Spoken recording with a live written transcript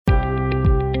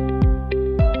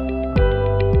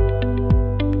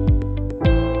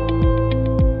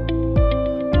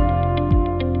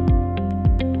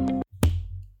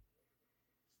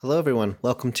everyone.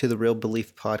 Welcome to the Real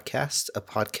Belief Podcast, a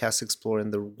podcast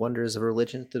exploring the wonders of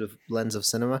religion through the lens of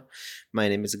cinema. My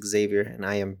name is Xavier, and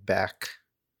I am back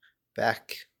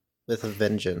with a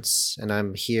vengeance. And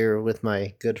I'm here with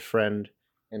my good friend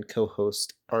and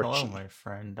co-host Archie. Hello, my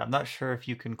friend. I'm not sure if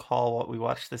you can call what we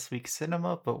watched this week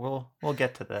cinema, but we'll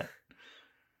get to that.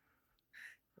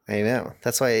 I know.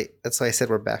 That's why I said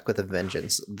we're back with a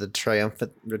vengeance. The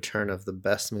triumphant return of the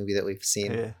best movie that we've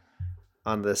seen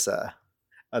on this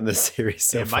series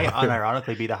so far. It might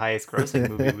unironically be the highest grossing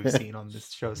movie we've seen on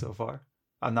this show so far.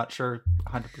 I'm not sure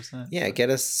 100%. Yeah,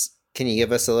 can you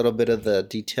give us a little bit of the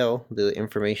detail, the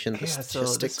information, the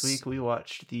statistics? So this week we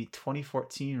watched the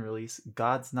 2014 release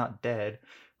God's Not Dead,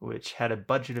 which had a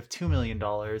budget of $2 million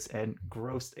and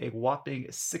grossed a whopping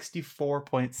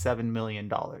 $64.7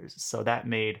 million. So that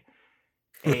made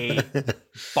a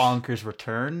bonkers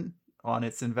return on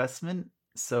its investment.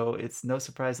 So it's no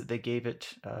surprise that they gave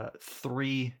it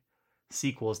 3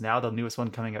 sequels now, the newest one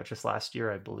coming out just last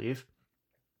year, I believe.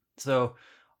 So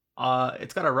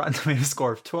it's got a Rotten Tomatoes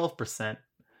score of 12%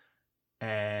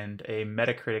 and a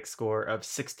Metacritic score of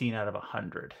 16 out of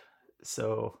 100.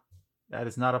 So that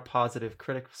is not a positive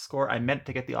critic score. I meant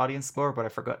to get the audience score, but I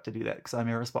forgot to do that because I'm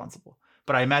irresponsible.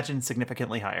 But I imagine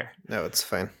significantly higher. No, it's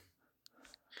fine.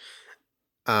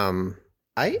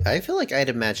 I feel like I'd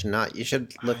imagine not. You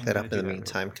should look that up in the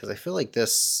meantime, because I feel like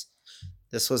this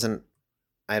wasn't.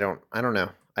 I don't know.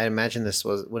 I imagine this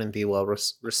wouldn't be well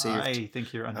received. I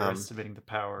think you're underestimating the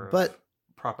power of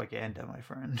propaganda, my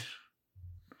friend.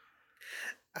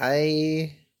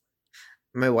 My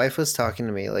wife was talking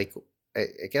to me, like, I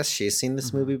guess she's seen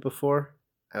this movie before.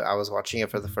 I was watching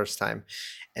it for the first time,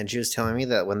 and she was telling me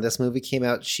that when this movie came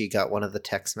out, she got one of the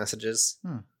text messages,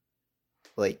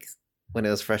 like when it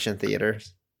was fresh in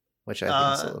theaters, which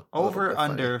I think is over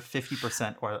under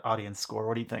 50% or audience score.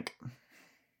 What do you think?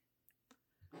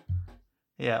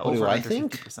 Yeah, over under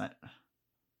 50%.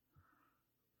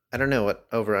 I don't know what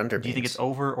over under means. Do you think it's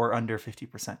over or under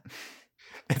 50%?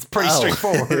 It's pretty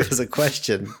straightforward. It was a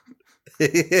question.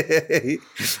 I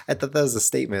thought that was a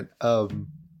statement.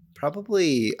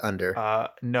 Probably under.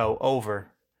 No,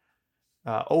 over.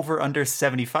 Over under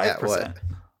 75%. At what?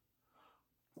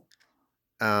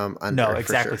 Under, no,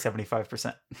 exactly sure.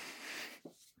 75%.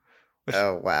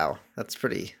 Oh wow, that's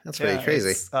pretty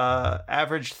crazy.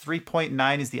 Average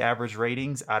 3.9 is the average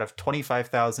ratings out of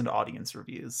 25,000 audience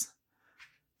reviews.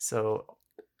 So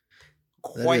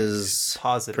quite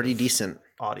positive, pretty decent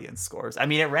audience scores. I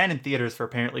mean, it ran in theaters for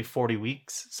apparently 40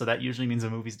 weeks, so that usually means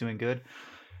a movie's doing good.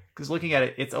 Because looking at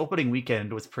it, its opening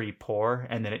weekend was pretty poor,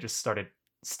 and then it just started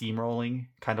steamrolling,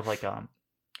 kind of like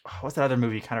what's that other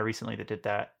movie kind of recently that did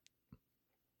that?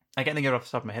 I can't think of it off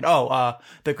the top of my head.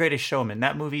 The Greatest Showman.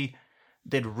 That movie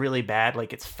did really bad,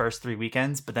 like its first 3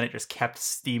 weekends, but then it just kept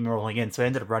steamrolling in. So it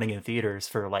ended up running in theaters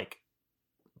for like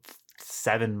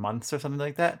 7 months or something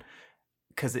like that,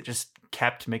 because it just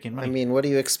kept making money. I mean, what do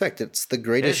you expect? It's the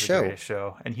greatest show. The greatest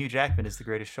show, and Hugh Jackman is the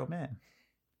greatest showman.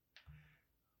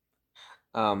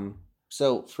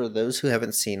 So for those who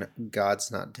haven't seen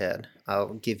God's Not Dead,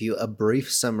 I'll give you a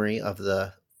brief summary of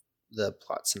the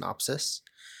plot synopsis.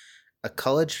 A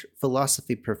college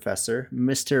philosophy professor,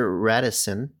 Mr.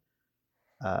 Radisson,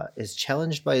 is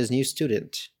challenged by his new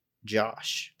student,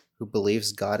 Josh, who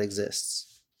believes God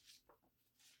exists.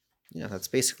 Yeah, that's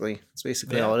basically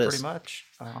all it is. Pretty much.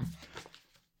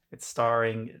 It's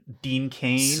starring Dean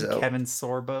Cain, Kevin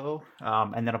Sorbo,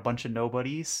 and then a bunch of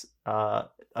nobodies.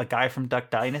 A guy from Duck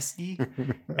Dynasty,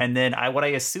 and then what I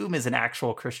assume is an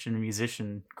actual Christian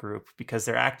musician group, because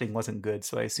their acting wasn't good,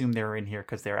 so I assume they were in here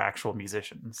because they're actual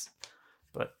musicians.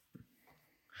 But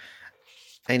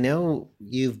I know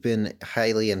you've been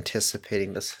highly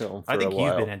anticipating this film for a while. I think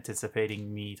you've been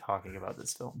anticipating me talking about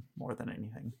this film more than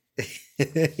anything.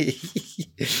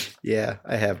 Yeah,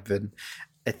 I have been.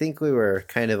 I think we were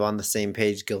kind of on the same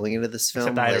page going into this film.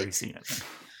 Except I'd already seen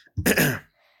it.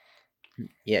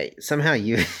 Yeah, somehow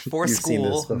for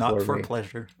school, not for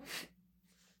pleasure.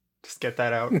 Just get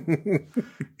that out.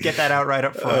 Get that out right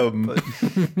up front.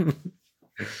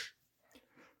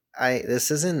 I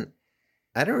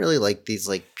don't really like these.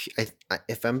 Like,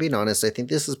 if I'm being honest, I think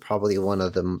this is probably one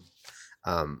of the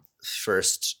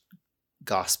first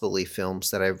gospel-y films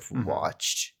that I've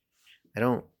watched. I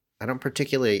don't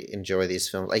particularly enjoy these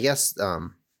films. I guess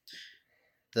the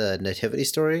Nativity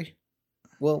Story.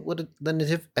 Well,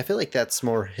 I feel like that's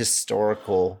more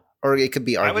historical, or it could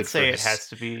be argued. I would say it has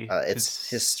to be.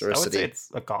 It's historicity. I would say it's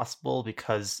a gospel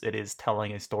because it is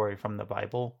telling a story from the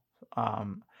Bible.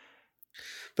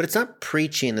 But it's not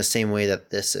preaching the same way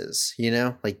that this is. You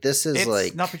know, like this is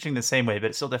it's not preaching the same way, but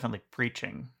it's still definitely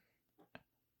preaching.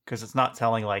 because it's not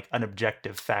telling like an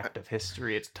objective fact of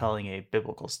history. It's telling a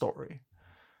biblical story.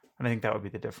 And I think that would be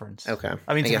the difference. Okay.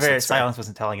 I mean, I to be guess fair, that's fair. Silence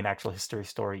wasn't telling an actual history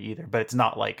story either, but it's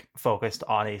not like focused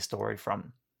on a story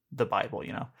from the Bible,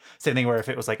 you know? Same thing where if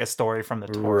it was like a story from the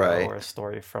Torah Right. or a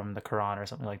story from the Quran or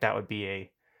something like that would be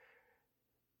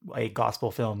a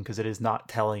gospel film, because it is not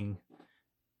telling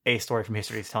a story from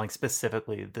history. It's telling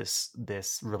specifically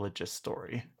this religious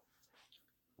story.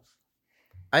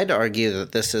 I'd argue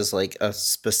that this is like a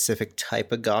specific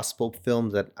type of gospel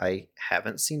film that I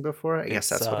haven't seen before. I guess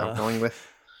that's what I'm going with.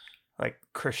 Like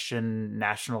Christian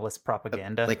nationalist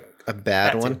propaganda. Like a bad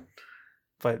That too. one.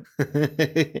 But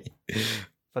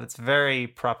but it's very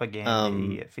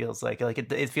propaganda-y. It feels like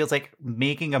it feels like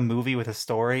making a movie with a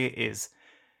story is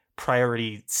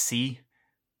priority C,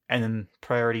 and then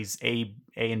priorities A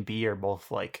and B are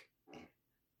both like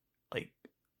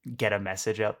get a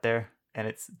message out there,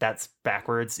 and that's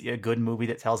backwards. A good movie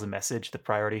that tells a message, the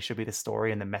priority should be the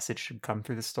story, and the message should come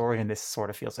through the story. And this sort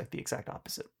of feels like the exact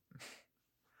opposite.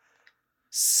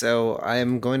 So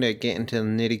I'm going to get into the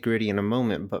nitty-gritty in a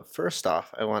moment, but first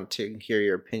off, I want to hear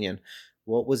your opinion.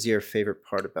 What was your favorite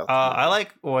part about the movie? I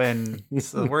like when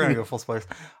so we're gonna go full spoilers.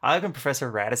 I like when Professor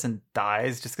Radisson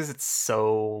dies, just because it's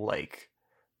so like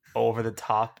over the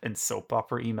top and soap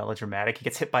opera-y melodramatic. He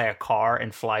gets hit by a car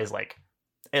and flies like,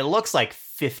 it looks like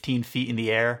 15 feet in the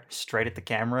air straight at the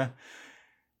camera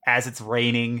as it's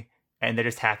raining, and there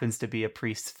just happens to be a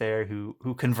priest there who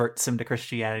converts him to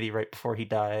Christianity right before he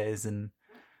dies, and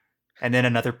then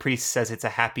another priest says it's a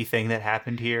happy thing that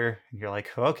happened here, and you're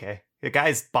like, okay, the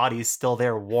guy's body's still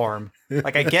there warm.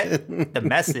 Like, I get the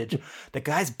message. The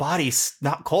guy's body's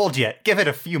not cold yet. Give it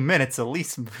a few minutes at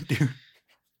least, dude.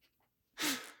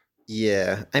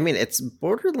 Yeah, I mean, it's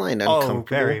borderline uncomfortable. Oh,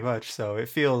 very much so. It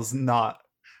feels not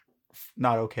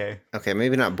okay. Okay,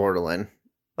 maybe not borderline.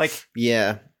 Like,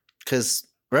 yeah, because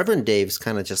Reverend Dave's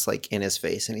kind of just like in his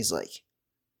face, and he's like,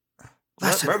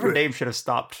 Reverend Dave should have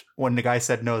stopped when the guy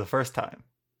said no the first time.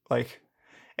 Like,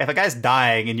 if a guy's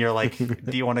dying and you're like,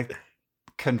 do you want to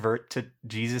convert to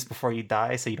Jesus before you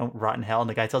die so you don't rot in hell, and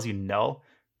the guy tells you no,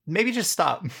 maybe just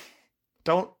stop.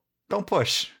 Don't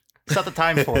push. It's not the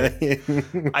time for it.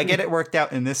 I get it worked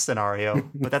out in this scenario,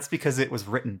 but that's because it was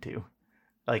written to.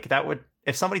 Like, that would,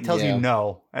 if somebody tells you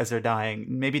no as they're dying,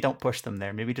 maybe don't push them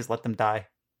there. Maybe just let them die,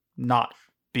 not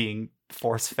being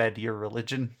force-fed your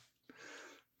religion.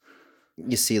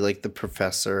 You see, like, the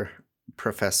professor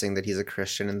professing that he's a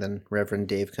Christian, and then Reverend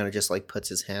Dave kind of just like puts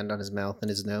his hand on his mouth and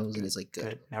his nose, and he's like,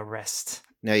 good. Now rest.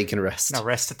 Now you can rest. Now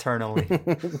rest eternally.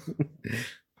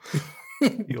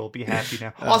 You'll be happy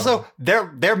now. Also,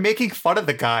 they're making fun of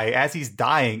the guy as he's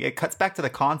dying. It cuts back to the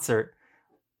concert,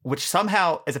 which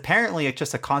somehow is apparently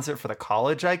just a concert for the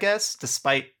college, I guess,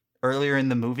 despite earlier in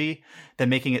the movie them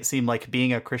making it seem like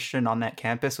being a Christian on that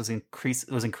campus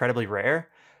was incredibly rare.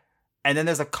 And then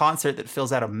there's a concert that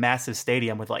fills out a massive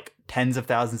stadium with like tens of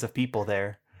thousands of people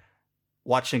there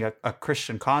watching a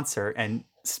Christian concert and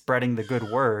spreading the good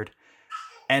word.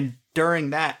 And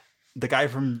during that, the guy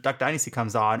from Duck Dynasty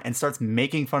comes on and starts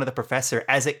making fun of the professor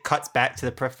as it cuts back to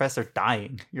the professor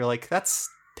dying. You're like, that's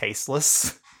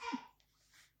tasteless.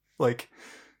 Like,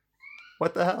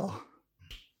 what the hell?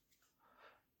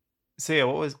 So yeah,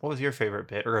 what was your favorite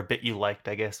bit, or a bit you liked?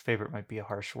 I guess favorite might be a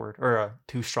harsh word or a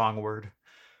too strong word.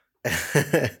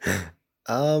 I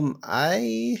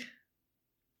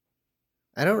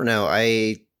don't know.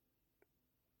 I'm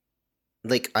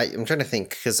trying to think,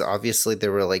 because obviously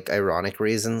there were like ironic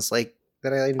reasons like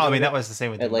that I enjoyed. I mean, that was the same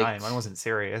with like, mine. Mine wasn't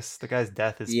serious. The guy's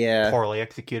death is poorly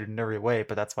executed in every way,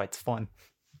 but that's why it's fun.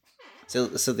 So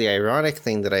the ironic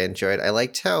thing that I enjoyed, I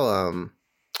liked how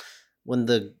when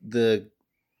the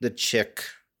chick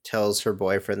tells her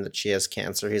boyfriend that she has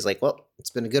cancer, he's like, well,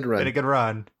 it's been a good run. Been a good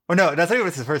run. Oh no, that's not even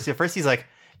his first. At first he's like,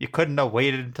 you couldn't have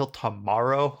waited until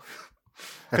tomorrow.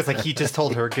 Because like he just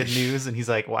told her good news, and he's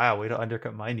like, wow, way to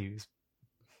undercut my news.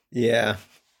 Yeah.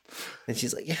 And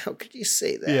she's like, yeah, how could you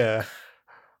say that? Yeah.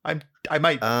 I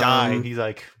might die. And he's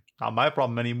like, not my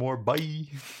problem anymore. Bye.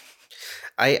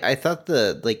 I thought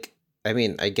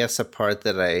I guess a part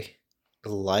that I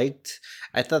liked,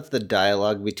 I thought the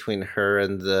dialogue between her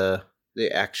and the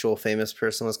actual famous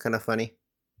person was kind of funny.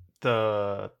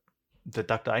 The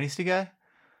Duck Dynasty guy?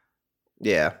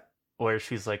 Yeah. Where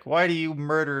she's like, why do you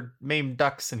maim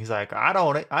ducks? And he's like, I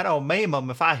don't maim them.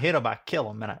 If I hit them, I kill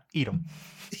them and I eat them.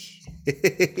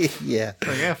 Yeah.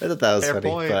 So, yeah, I thought that was funny.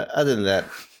 point. But other than that,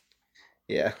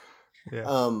 yeah.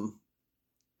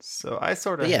 So I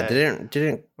sort of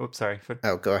didn't. Oops, sorry.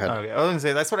 Oh, go ahead. Okay, I was gonna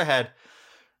say I sort of had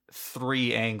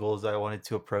 3 angles I wanted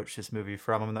to approach this movie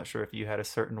from. I'm not sure if you had a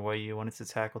certain way you wanted to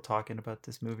tackle talking about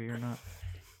this movie or not.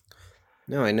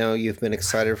 No, I know you've been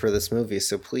excited for this movie,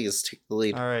 so please take the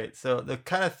lead. All right, so the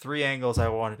kind of three angles I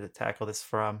wanted to tackle this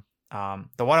from.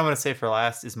 The one I'm going to say for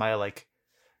last is my like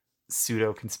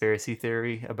pseudo conspiracy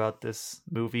theory about this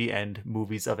movie and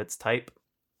movies of its type.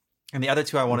 And the other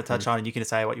two I want to Hmm. touch on, and you can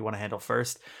decide what you want to handle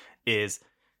first, is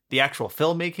the actual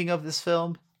filmmaking of this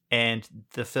film and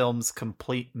the film's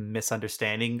complete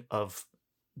misunderstanding of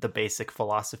the basic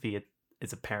philosophy it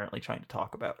is apparently trying to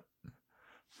talk about.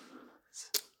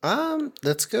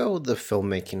 Let's go with the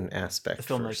filmmaking The aspect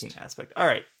filmmaking first. aspect. All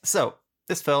right, so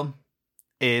this film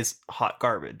is hot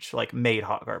garbage, like made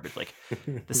hot garbage. Like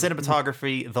the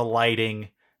cinematography, the lighting,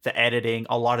 the editing,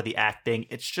 a lot of the acting,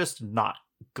 it's just not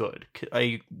good.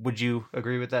 Would you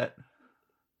agree with that?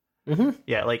 Hmm.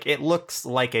 Yeah, like it looks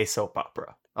like a soap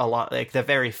opera. A lot like the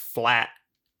very flat,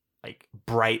 like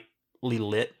brightly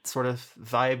lit sort of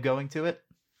vibe going to it.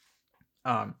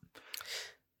 Um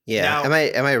Yeah. Now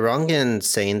Am I wrong in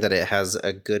saying that it has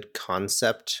a good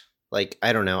concept? Like,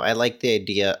 I don't know. I like the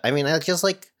idea. I mean, I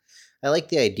like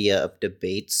the idea of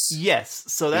debates yes,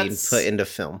 so being put into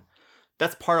film.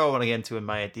 that's part I want to get into in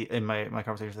my idea in my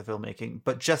conversation with the filmmaking,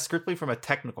 but just strictly from a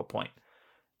technical point.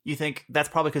 You think that's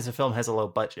probably because the film has a low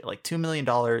budget. Like $2 million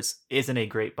isn't a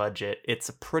great budget. It's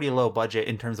a pretty low budget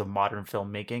in terms of modern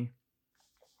filmmaking.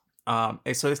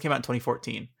 So this came out in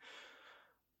 2014.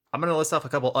 I'm going to list off a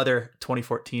couple other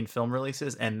 2014 film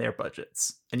releases and their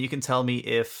budgets, and you can tell me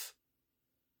if,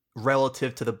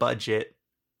 relative to the budget,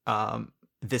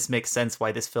 this makes sense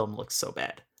why this film looks so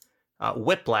bad.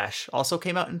 Whiplash also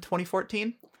came out in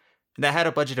 2014. And that had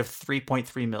a budget of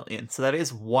 3.3 million. So that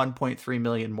is 1.3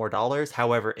 million more dollars.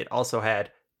 However, it also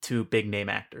had two big name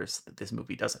actors that this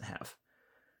movie doesn't have.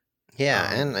 Yeah,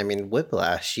 Um, and I mean,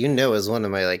 Whiplash, is one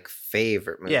of my like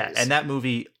favorite yeah, and movies. that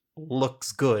movie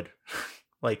looks good.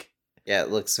 Like Yeah, it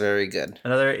looks very good.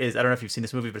 another is, I don't know if you've seen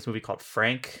this movie, but it's a movie called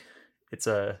Frank. It's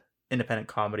a independent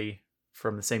comedy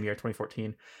from the same year,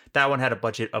 2014. That one had a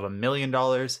budget of $1 million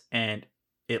and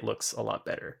it looks a lot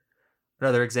better.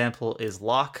 Another example is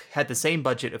Locke, had the same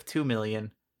budget of 2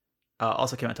 million.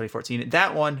 Also came out in 2014.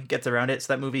 That one gets around it.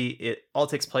 So that movie, it all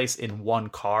takes place in one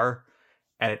car,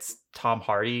 and it's Tom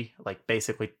Hardy like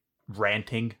basically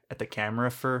ranting at the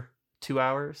camera for 2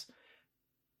 hours,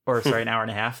 or sorry, an hour and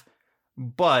a half.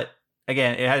 But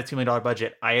again, it had a $2 million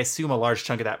budget. I assume a large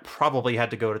chunk of that probably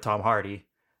had to go to Tom Hardy.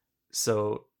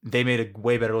 So they made a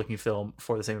way better looking film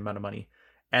for the same amount of money.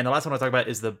 And the last one I'll talk about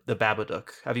is the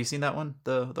Babadook. Have you seen that one?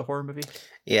 The horror movie?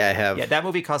 Yeah, I Yeah, have. that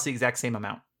movie costs the exact same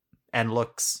amount and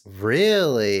looks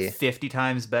Really? 50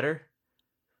 times better.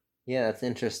 Yeah, that's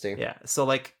interesting. Yeah. So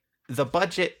like the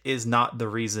budget is not the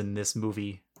reason this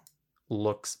movie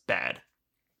looks bad.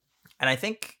 And I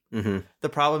think Hmm. the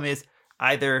problem is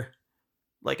either,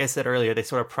 like I said earlier, they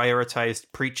sort of prioritized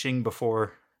preaching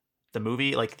before the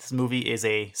movie. Like this movie is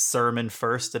a sermon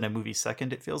first and a movie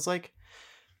second, it feels like.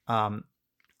 Um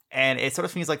and it sort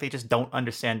of feels like they just don't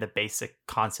understand the basic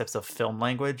concepts of film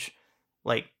language.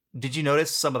 Like, did you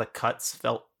notice some of the cuts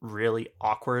felt really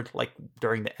awkward, like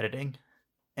during the editing?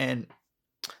 And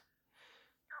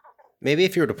Maybe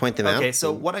if you were to point them okay, out,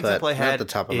 so one example I but not at the had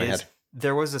top of my is head.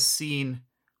 there was a scene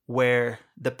where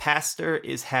the pastor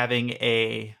is having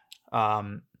a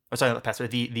sorry, not the pastor,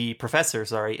 the professor,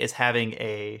 sorry, is having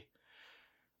a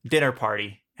dinner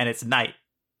party and it's night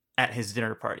at his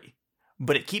dinner party.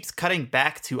 But it keeps cutting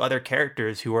back to other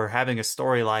characters who are having a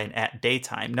storyline at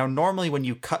daytime. Now, normally when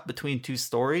you cut between two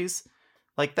stories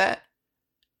like that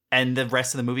and the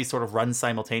rest of the movie sort of runs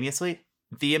simultaneously,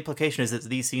 the implication is that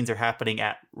these scenes are happening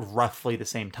at roughly the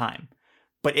same time.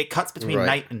 But it cuts between Right.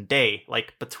 night and day,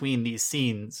 like between these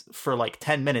scenes for like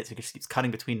 10 minutes. It just keeps cutting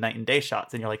between night and day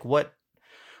shots. And you're like, what?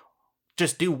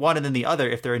 Just do one and then the other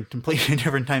if they're in completely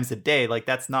different times of day. Like,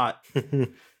 that's not,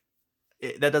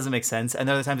 that doesn't make sense. And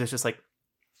other times it's just like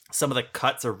some of the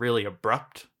cuts are really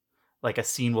abrupt. Like a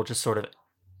scene will just sort of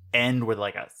end with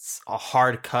like a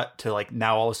hard cut to like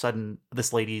now all of a sudden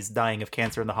this lady's dying of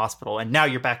cancer in the hospital and now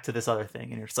you're back to this other thing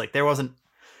and you're just like there wasn't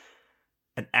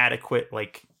an adequate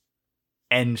like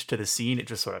end to the scene. It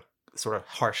just sort of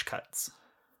harsh cuts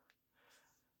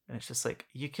and it's just like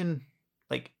you can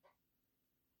like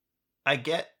I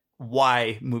get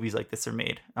why movies like this are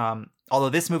made. Although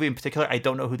this movie in particular I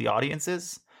don't know who the audience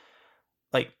is.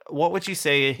 Like what would you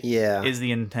say Yeah. is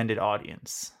the intended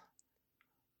audience?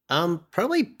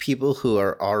 Probably people who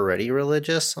are already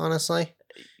religious, honestly.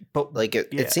 But Like yeah.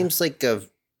 it seems like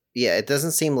it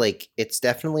doesn't seem like it's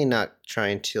definitely not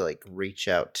trying to like reach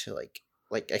out to like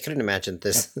I couldn't imagine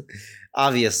this.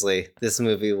 Obviously, this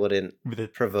movie wouldn't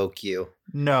provoke you.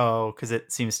 No, because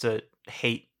it seems to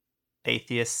hate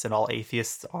atheists, and all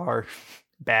atheists are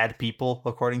bad people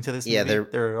according to this Yeah, movie.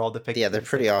 They're all depicted they're as,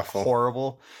 pretty like, awful.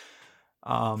 horrible.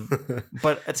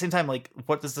 But at the same time, like,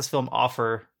 what does this film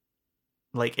offer?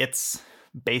 Like, its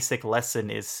basic lesson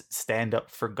is stand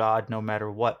up for God no matter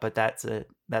what, but that's a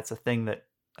thing that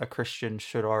a Christian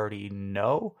should already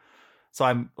know. So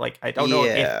I'm like, I don't know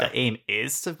if the Yeah. aim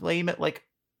is to aim at like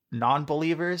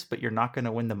non-believers, but you're not going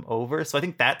to win them over. So I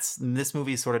think this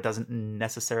movie sort of doesn't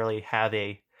necessarily have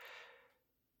a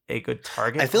good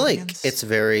target I feel like audience. it's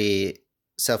very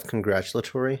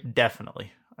self-congratulatory.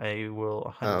 Definitely. I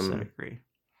will 100% agree.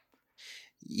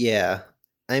 Yeah.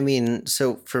 I mean,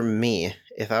 so for me,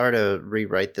 if I were to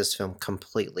rewrite this film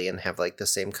completely and have like the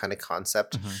same kind of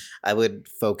concept, I would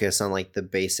focus on like the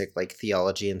basic like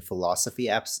theology and philosophy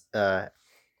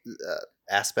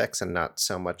aspects, and not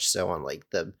so much so on like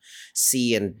the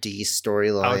C and D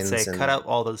storylines. I would say cut out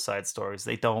all those side stories.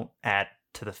 They don't add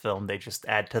to the film. They just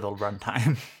add to the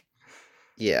runtime.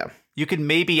 Yeah. You could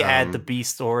maybe add the B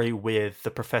story with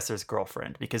the professor's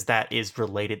girlfriend, because that is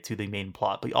related to the main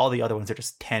plot, but all the other ones are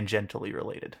just tangentially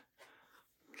related.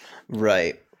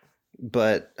 Right.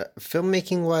 But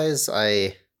filmmaking wise,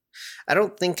 I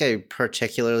don't think I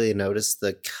particularly noticed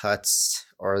the cuts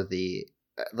or the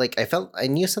like. I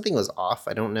knew something was off.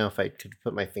 I don't know if I could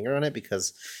put my finger on it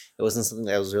because it wasn't something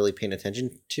that I was really paying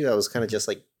attention to. I was kind of just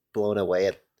like blown away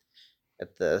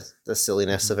at the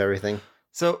silliness of everything.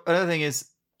 So another thing is,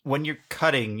 when you're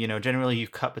cutting, generally you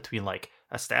cut between like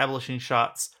establishing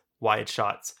shots, wide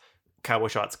shots, cowboy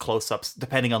shots, close-ups,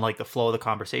 depending on like the flow of the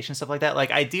conversation, stuff like that.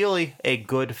 Like, ideally, a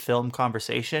good film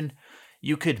conversation,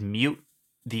 you could mute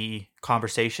the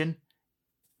conversation,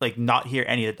 like not hear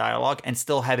any of the dialogue, and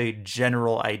still have a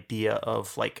general idea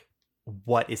of like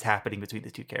what is happening between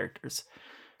the two characters.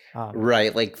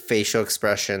 Right, like facial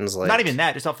expressions, like not even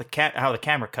that, just off how the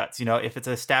camera cuts. If it's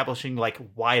establishing like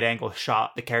wide angle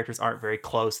shot, the characters aren't very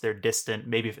close, they're distant.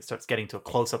 Maybe if it starts getting to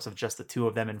close-ups of just the two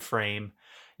of them in frame,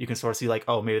 you can sort of see like,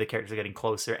 oh, maybe the characters are getting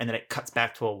closer, and then it cuts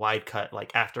back to a wide cut,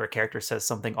 like after a character says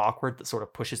something awkward that sort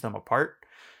of pushes them apart.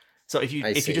 So if you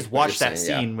just watch that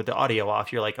scene with the audio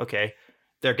off, you're like, okay,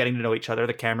 they're getting to know each other,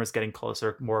 the camera's getting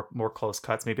closer, more close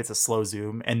cuts, maybe it's a slow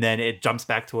zoom, and then it jumps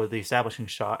back to the establishing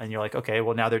shot, and you're like, okay,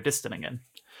 well, now they're distant again.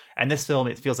 And this film,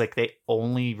 it feels like they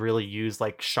only really use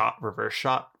like reverse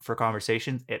shot for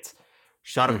conversations. It's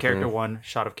shot of character one,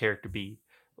 shot of character B,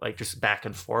 like just back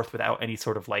and forth without any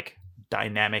sort of like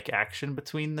dynamic action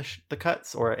between the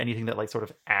cuts or anything that like sort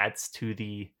of adds to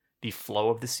the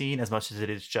flow of the scene, as much as it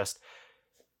is just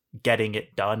getting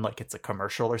it done like it's a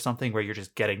commercial or something, where you're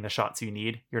just getting the shots you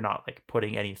need. You're not like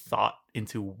putting any thought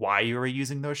into why you were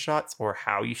using those shots or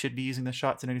how you should be using the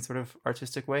shots in any sort of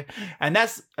artistic way. And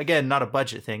that's, again, not a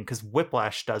budget thing, because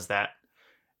Whiplash does that.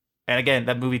 And again,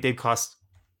 that movie did cost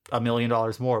 $1 million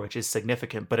more, which is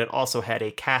significant, but it also had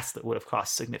a cast that would have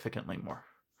cost significantly more.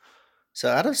 So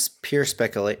out of pure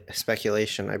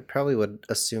speculation, I probably would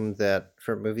assume that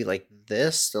for a movie like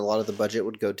this, a lot of the budget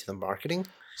would go to the marketing.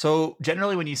 So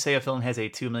generally, when you say a film has a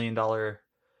 $2 million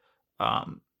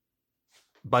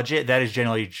budget, that is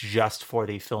generally just for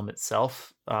the film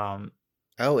itself. Oh,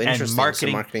 interesting. And marketing,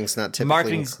 so marketing's not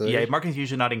typically included? Yeah, marketing's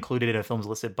usually not included in a film's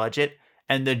listed budget.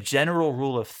 And the general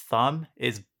rule of thumb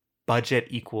is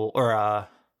budget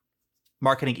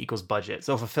marketing equals budget.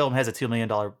 So if a film has a $2 million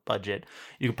budget,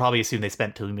 you could probably assume they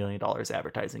spent $2 million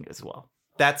advertising as well.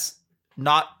 That's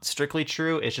not strictly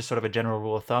true. It's just sort of a general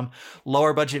rule of thumb.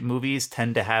 Lower budget movies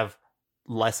tend to have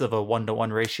less of a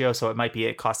 1-to-1 ratio. So it might be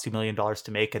it costs $2 million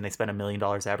to make and they spend $1 million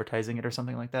advertising it or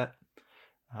something like that.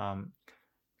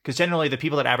 Because generally the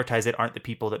people that advertise it aren't the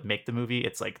people that make the movie.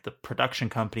 It's like the production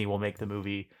company will make the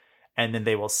movie and then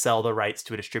they will sell the rights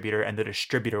to a distributor, and the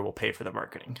distributor will pay for the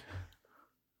marketing.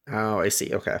 Oh, I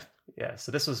see. Okay. Yeah.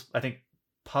 So this was, I think,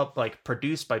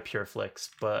 produced by Pureflix,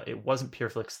 but it wasn't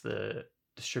Pureflix that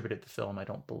distributed the film. I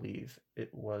don't believe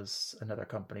it was another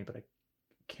company, but I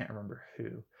can't remember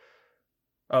who.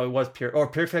 Oh, it was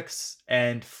Pureflix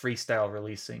and Freestyle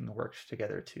Releasing worked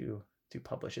together to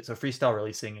publish it. So Freestyle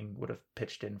Releasing would have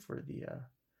pitched in for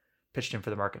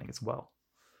the marketing as well.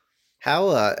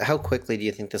 How quickly do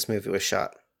you think this movie was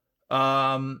shot?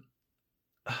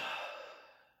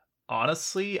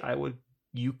 Honestly,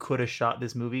 you could have shot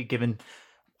this movie, given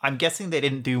I'm guessing they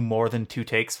didn't do more than 2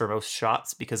 takes for most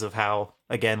shots because of how,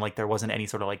 again, like there wasn't any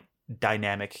sort of like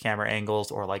dynamic camera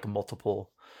angles or like multiple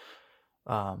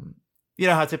you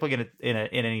know how typically in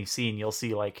any scene you'll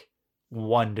see like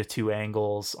 1 to 2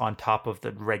 angles on top of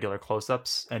the regular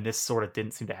close-ups, and this sort of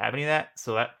didn't seem to have any of that,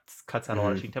 so that cuts out a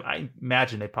lot of scene time. I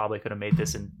imagine they probably could have made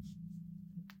this in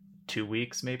 2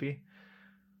 weeks, maybe.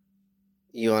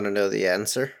 You want to know the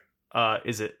answer?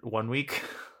 Is it 1 week?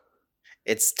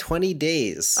 It's 20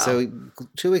 days. Oh. So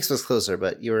 2 weeks was closer,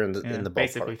 but you were in the ballpark.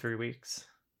 Basically 3 weeks.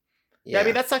 Yeah, I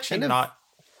mean that's actually not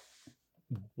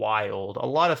wild. A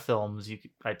lot of films,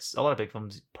 a lot of big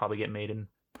films probably get made in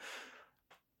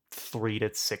 3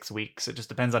 to 6 weeks. It just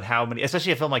depends on how many,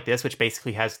 especially a film like this, which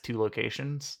basically has 2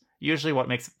 locations. Usually, what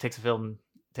takes a film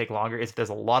take longer is if there's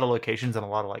a lot of locations and a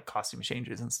lot of like costume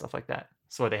changes and stuff like that.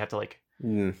 So they have to like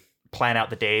plan out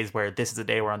the days where this is the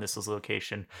day we're on this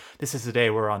location. This is the day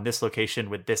we're on this location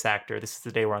with this actor. This is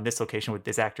the day we're on this location with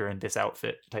this actor in this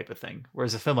outfit type of thing.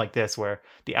 Whereas a film like this, where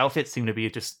the outfits seem to be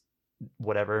just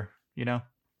whatever, you know?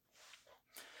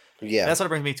 Yeah. That sort of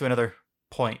brings me to another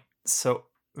point. So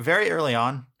very early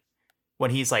on,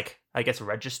 when he's like, I guess,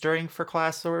 registering for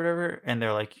class or whatever, and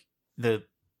they're like, the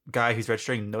guy who's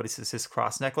registering notices his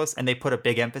cross necklace, and they put a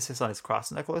big emphasis on his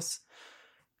cross necklace.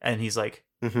 And he's like,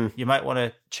 you might want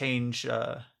to change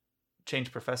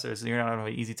professors. You're not going to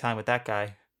have an easy time with that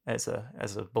guy as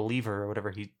a believer or whatever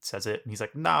he says it. And he's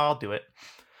like, no, I'll do it.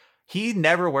 He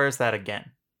never wears that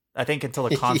again. I think until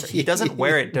the concert. He doesn't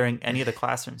wear it during any of the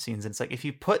classroom scenes. And it's like, if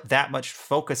you put that much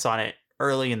focus on it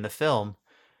early in the film,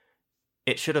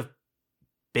 it should have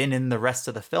been in the rest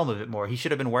of the film a bit more. He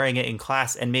should have been wearing it in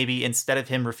class, and maybe instead of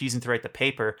him refusing to write the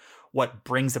paper, what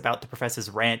brings about the professor's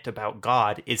rant about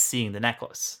God is seeing the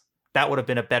necklace. That would have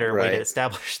been a better way to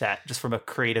establish that, just from a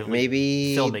creative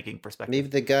filmmaking perspective. Maybe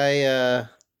the guy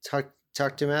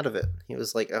talked him out of it. He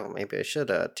was like, oh, maybe I should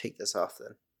take this off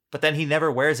then. But then he never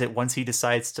wears it once he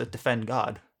decides to defend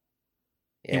God.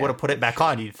 Yeah, he would have put it back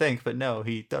on, you'd think, but no,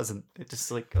 he doesn't. It's just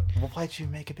like, well, why'd you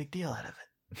make a big deal out of it?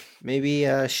 Maybe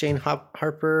Shane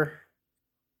Harper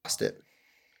lost it.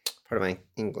 Part of my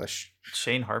English.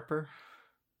 Shane Harper?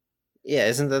 Yeah,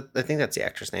 isn't that? I think that's the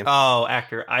actor's name. Oh,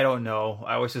 actor. I don't know.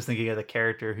 I was just thinking of the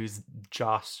character who's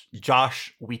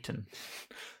Josh Wheaton.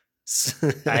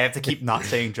 I have to keep not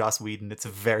saying Joss Whedon. It's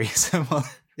very similar.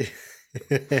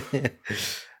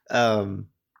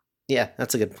 Yeah,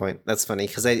 that's a good point. That's funny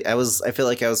because I feel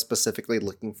like I was specifically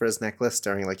looking for his necklace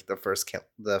during like the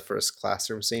first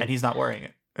classroom scene, and he's not wearing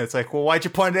it. It's like, well, why'd you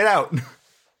point it out? Do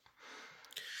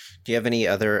you have any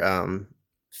other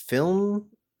film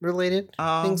related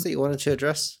things that you wanted to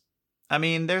address? I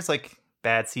mean, there's like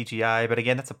bad CGI, but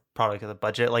again, that's a product of the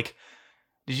budget. Like,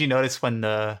 did you notice when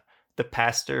the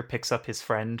pastor picks up his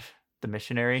friend, the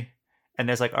missionary, and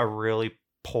there's like a really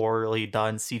poorly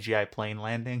done CGI plane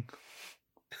landing?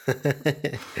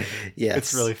 Yes,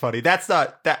 it's really funny. That's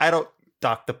not that I don't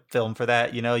dock the film for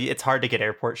that. You know, it's hard to get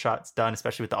airport shots done,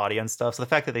 especially with the audio and stuff. So the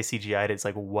fact that they CGI'd it's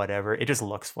like whatever. It just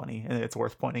looks funny, and it's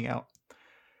worth pointing out.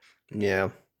 Yeah.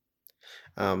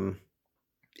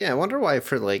 Yeah, I wonder why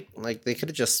for like they could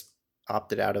have just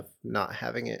opted out of not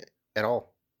having it at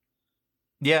all.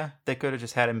 Yeah, they could have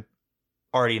just had him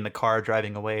already in the car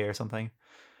driving away or something.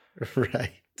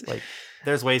 Right. Like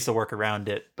there's ways to work around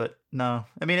it, but no.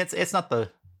 I mean, it's not the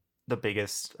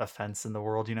biggest offense in the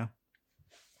world, you know.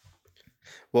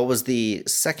 What was the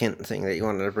second thing that you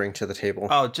wanted to bring to the table?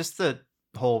 Oh, just the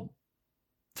whole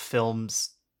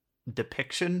film's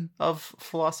depiction of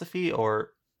philosophy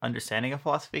or understanding of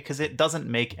philosophy, because it doesn't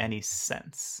make any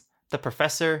sense. The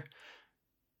professor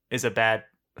is a bad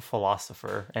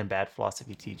philosopher and bad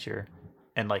philosophy teacher,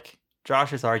 and like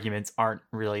Josh's arguments aren't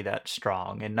really that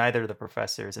strong, and neither are the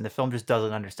professors, and the film just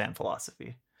doesn't understand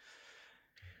philosophy.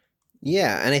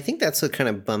 Yeah, and I think that's what kind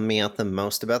of bummed me out the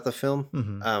most about the film.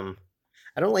 Mm-hmm.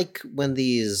 I don't like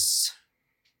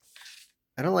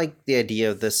I don't like the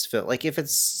idea of this film. Like, if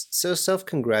it's so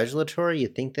self-congratulatory,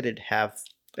 you'd think that it'd have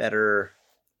better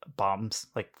bombs.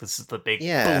 Like, this is the big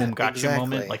boom gotcha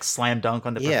moment, like slam dunk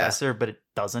on the professor, but it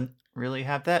doesn't really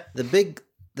have that. The big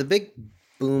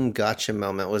boom gotcha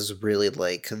moment was really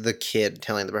like the kid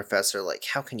telling the professor, like,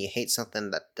 how can you hate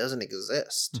something that doesn't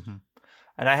exist? Mm-hmm.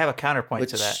 And I have a counterpoint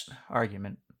to that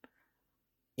argument.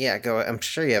 Yeah, go. I'm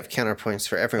sure you have counterpoints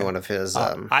for every one of his.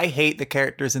 I hate the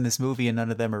characters in this movie, and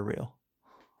none of them are real.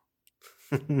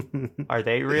 Are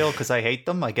they real? Because I hate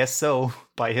them? I guess so,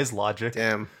 by his logic.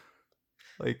 Damn.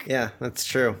 Like, yeah, that's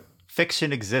true.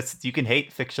 Fiction exists. You can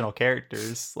hate fictional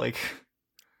characters. Like,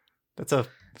 that's a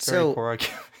very poor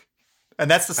argument. And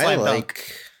that's the slam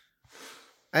dunk.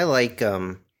 I like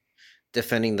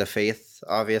defending the faith,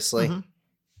 obviously. Mm-hmm.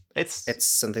 It's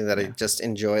something that I just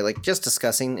enjoy, like just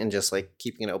discussing and just like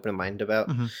keeping an open mind about.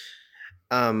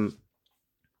 Mm-hmm.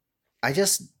 I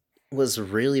just was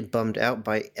really bummed out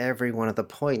by every one of the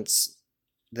points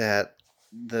that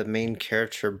the main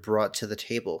character brought to the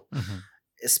table. Mm-hmm.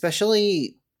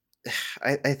 Especially,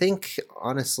 I think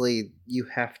honestly, you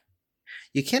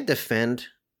can't defend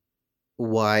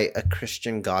why a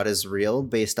Christian God is real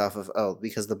based off of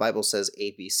because the Bible says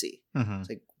ABC. Mm-hmm. It's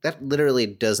like that literally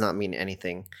does not mean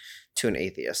anything to an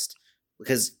atheist,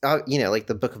 because like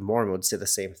the Book of Mormon would say the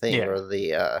same thing, Yeah. or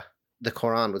the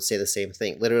Quran would say the same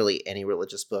thing. Literally any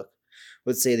religious book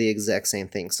would say the exact same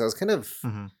thing. So I was kind of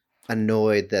Mm-hmm.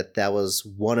 annoyed that was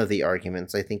one of the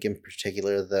arguments. I think in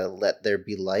particular the "Let there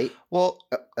be light" Well,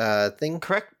 thing.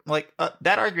 correct. Like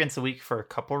that argument's weak for a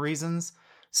couple reasons.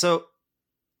 So,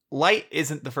 light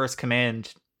isn't the first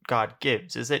command God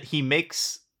gives, is it? He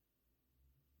makes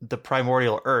the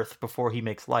primordial earth before he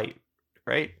makes light,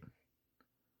 right?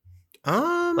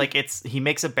 Like he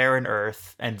makes a barren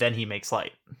earth and then he makes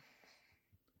light.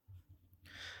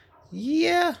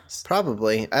 Yeah,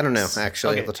 probably. I don't know,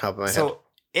 actually, Okay, off the top of my head. So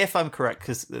if I'm correct,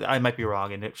 because I might be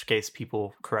wrong, in which case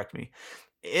people correct me.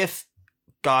 If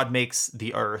God makes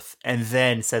the earth and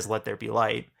then says, "Let there be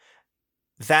light,"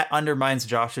 that undermines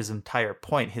Josh's entire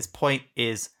point. His point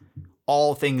is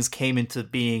all things came into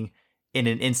being in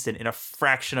an instant, in a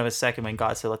fraction of a second when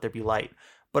God said, "Let there be light."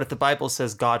 But if the Bible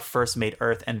says God first made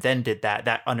earth and then did that,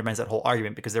 that undermines that whole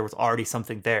argument, because there was already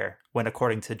something there when,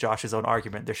 according to Josh's own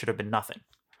argument, there should have been nothing.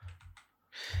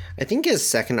 I think his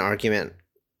second argument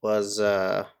was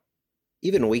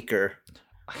even weaker.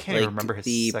 I can't even remember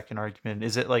his second argument.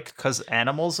 Is it like because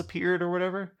animals appeared or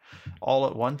whatever all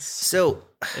at once? So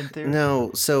in theory?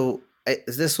 No, so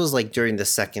this was like during the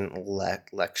second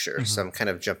lecture, so I'm kind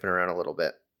of jumping around a little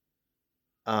bit.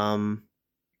 And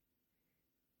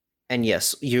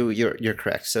yes, you're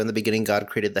correct. So in the beginning, God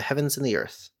created the heavens and the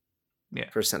earth. Yeah.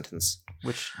 First sentence.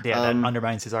 Which that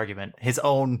undermines his argument. His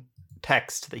own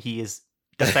text that he is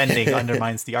defending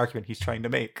undermines the argument he's trying to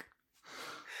make.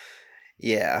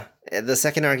 Yeah. The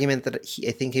second argument that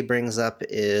I think he brings up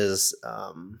is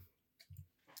I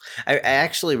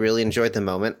actually really enjoyed the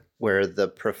moment where the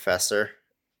professor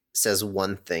says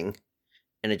one thing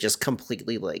and it just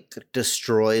completely like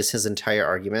destroys his entire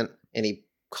argument, and he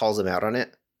calls him out on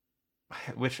it.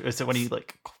 Which is it when he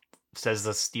like says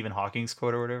the Stephen Hawking's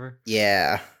quote or whatever?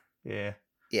 Yeah. Yeah.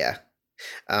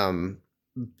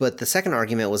 But the second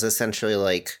argument was essentially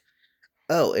like,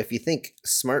 oh, if you think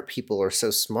smart people are so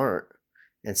smart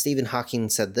and Stephen Hawking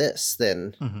said this,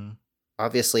 then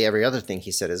obviously every other thing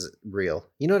he said is real.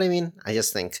 You know what I mean? I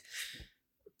just think.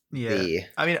 Yeah.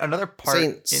 I mean, another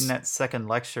part in that second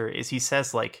lecture is he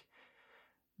says, like,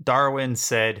 Darwin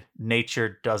said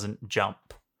nature doesn't jump.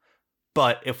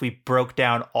 But if we broke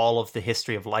down all of the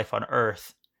history of life on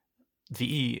Earth,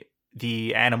 the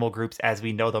animal groups as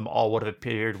we know them all would have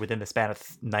appeared within the span of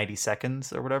 90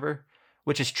 seconds or whatever,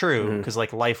 which is true because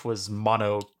like life was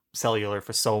monocellular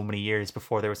for so many years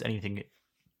before there was anything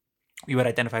you would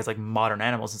identify as like modern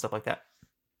animals and stuff like that.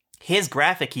 His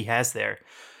graphic he has there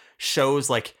shows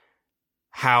like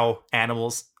how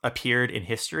animals appeared in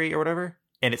history or whatever,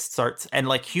 and it starts, and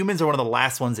like humans are one of the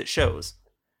last ones it shows,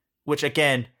 which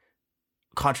again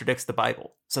contradicts the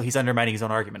Bible. So he's undermining his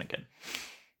own argument again.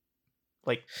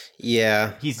 Like,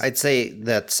 yeah, I'd say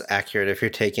that's accurate if you're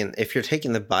taking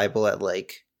the Bible at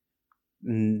like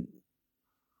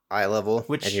eye level,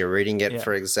 and you're reading it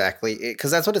for exactly,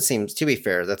 because that's what it seems. To be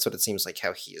fair, that's what it seems like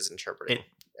how he is interpreting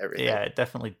everything. Yeah, it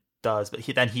definitely does. But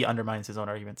then he undermines his own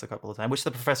arguments a couple of times, which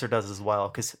the professor does as well.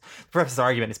 Because the professor's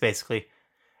argument is basically,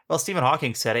 well, Stephen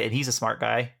Hawking said it, and he's a smart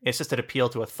guy. It's just an appeal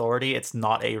to authority. It's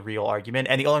not a real argument.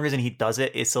 And the only reason he does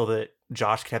it is so that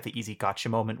Josh could have the easy gotcha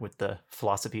moment with the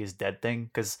philosophy is dead thing.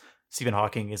 Because Stephen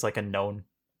Hawking is like a known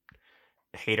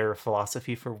hater of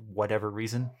philosophy for whatever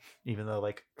reason, even though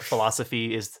like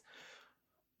philosophy is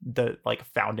the like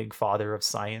founding father of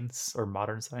science or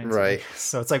modern science. Right.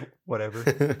 So it's like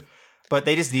whatever. But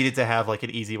they just needed to have like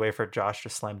an easy way for Josh to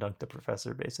slam dunk the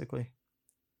professor, basically.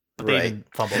 But they even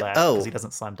fumble that because he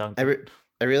doesn't slam dunk.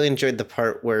 I really enjoyed the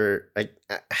part where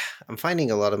I'm finding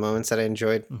a lot of moments that I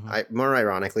enjoyed, more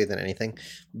ironically than anything.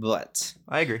 But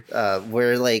I agree.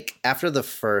 Where like after the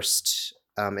first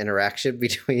interaction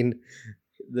between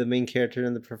the main character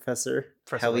and the professor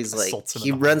how he's like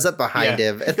he runs up behind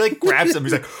him and he like grabs him.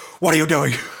 He's like, "What are you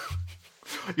doing?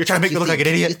 You're trying to make me look like an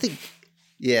idiot."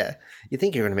 You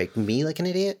think you're gonna make me like an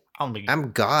idiot?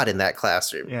 I'm God in that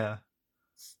classroom. Yeah.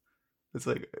 It's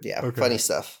like, funny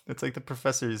stuff. It's like the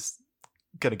professor's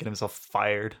gonna get himself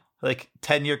fired. Like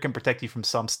tenure can protect you from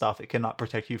some stuff. It cannot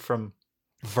protect you from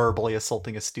verbally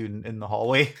assaulting a student in the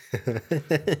hallway.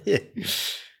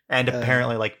 And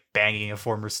apparently like banging a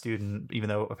former student, even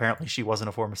though apparently she wasn't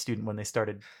a former student when they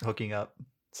started hooking up.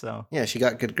 So yeah, she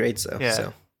got good grades though. Yeah.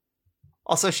 So.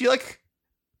 Also, she like,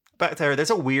 back to her, there's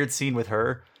a weird scene with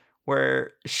her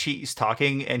where she's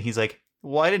talking and he's like,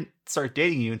 "Well, I didn't start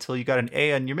dating you until you got an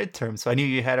A on your midterm, so I knew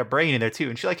you had a brain in there too."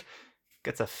 And she like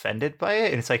gets offended by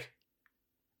it, and it's like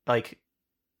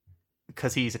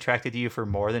because he's attracted to you for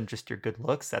more than just your good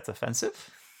looks, that's offensive.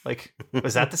 Like,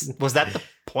 was that the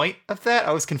point of that?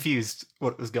 I was confused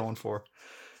what it was going for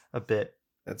a bit.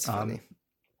 That's funny.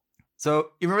 So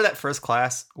you remember that first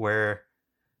class where,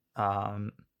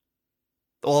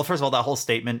 well, first of all, that whole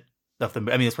statement of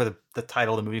that's where the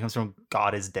title of the movie comes from.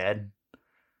 God is dead.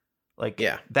 Like,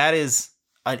 Yeah. that is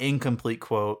an incomplete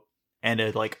quote and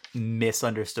a like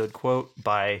misunderstood quote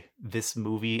by this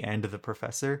movie and the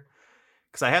professor.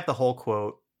 Because I have the whole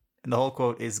quote, and the whole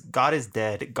quote is, God is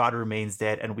dead, God remains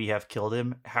dead, and we have killed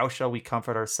him. How shall we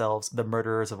comfort ourselves, the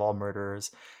murderers of all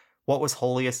murderers? What was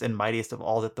holiest and mightiest of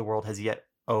all that the world has yet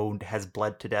owned has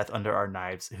bled to death under our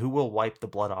knives. Who will wipe the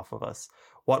blood off of us?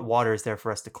 What water is there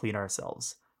for us to clean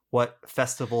ourselves? What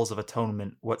festivals of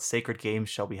atonement, what sacred games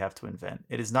shall we have to invent?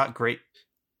 It is not great.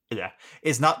 Yeah.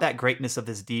 Is not that greatness of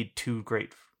this deed too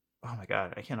great? Oh my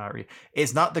God, I cannot read.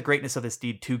 Is not the greatness of this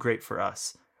deed too great for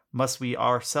us? Must we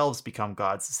ourselves become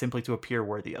gods simply to appear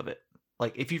worthy of it?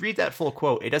 Like, if you read that full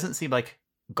quote, it doesn't seem like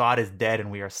God is dead and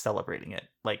we are celebrating it.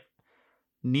 Like,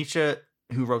 Nietzsche,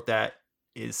 who wrote that,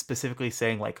 is specifically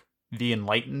saying, like, the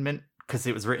Enlightenment, because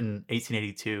it was written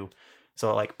 1882,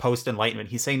 so, like, post-Enlightenment.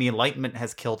 He's saying the Enlightenment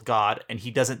has killed God, and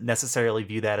he doesn't necessarily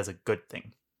view that as a good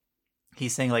thing.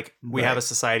 He's saying, like, we have a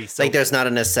society... So like, there's not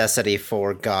a necessity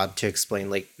for God to explain,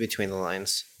 like, between the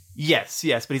lines. Yes,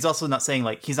 but he's also not saying,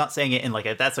 like, he's not saying it in,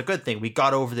 like, that's a good thing. We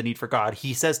got over the need for God.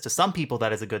 He says to some people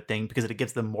that is a good thing because it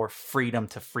gives them more freedom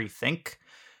to free think.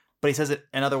 But he says it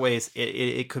in other ways,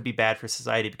 it could be bad for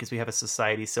society because we have a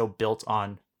society so built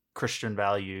on Christian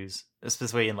values,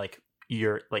 especially in, like,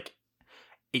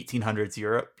 1800s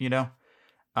Europe, you know?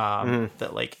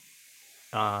 That, like,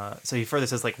 so he further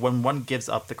says, like, when one gives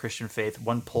up the Christian faith,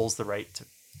 one pulls the right to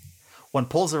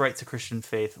Christian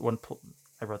faith,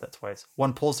 I wrote that twice.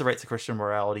 One pulls the right to Christian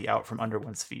morality out from under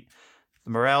one's feet.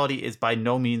 The morality is by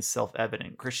no means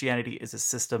self-evident. Christianity is a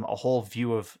system, a whole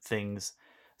view of things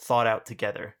thought out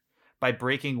together. By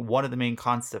breaking one of the main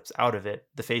concepts out of it,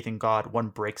 the faith in God, one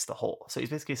breaks the whole. So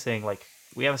he's basically saying, like,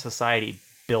 we have a society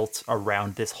built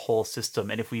around this whole system,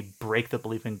 and if we break the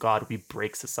belief in God, we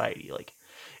break society. Like,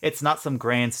 it's not some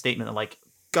grand statement that, like,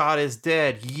 God is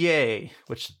dead, yay!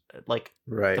 Which, like,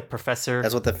 right. The professor...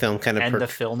 That's what the film kind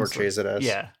of portrays it as.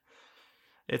 Yeah.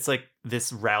 It's, like,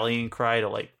 this rallying cry to,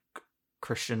 like,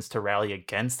 Christians to rally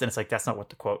against, and it's like, that's not what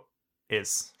the quote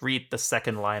is. Read the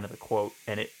second line of the quote,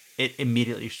 and it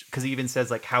immediately... Because he even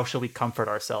says, like, how shall we comfort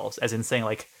ourselves? As in saying,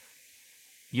 like,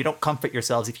 you don't comfort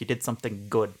yourselves if you did something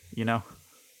good, you know?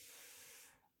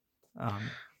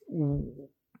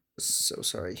 So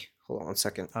sorry. Hold on 1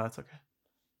 second. Oh, that's okay.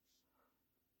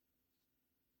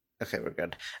 Okay, we're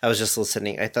good. I was just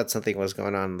listening. I thought something was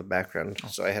going on in the background,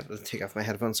 so I had to take off my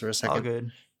headphones for a second. All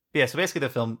good. Yeah, so basically the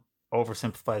film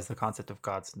oversimplifies the concept of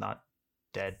God's not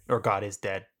dead, or God is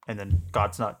dead, and then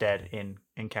God's not dead in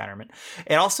Encounterment.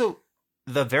 And also,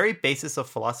 the very basis of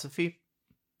philosophy.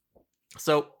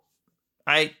 So,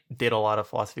 I did a lot of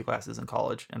philosophy classes in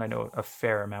college, and I know a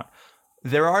fair amount.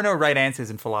 There are no right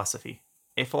answers in philosophy.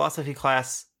 A philosophy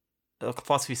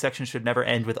section should never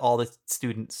end with all the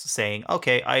students saying,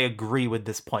 okay, I agree with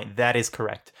this point. That is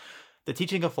correct. The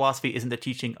teaching of philosophy isn't the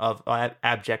teaching of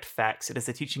abject facts. It is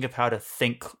the teaching of how to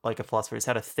think like a philosopher. It's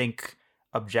how to think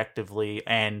objectively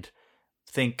and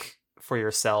think for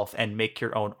yourself and make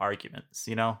your own arguments.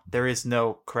 You know, there is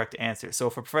no correct answer. So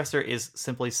if a professor is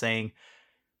simply saying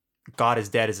God is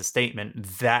dead as a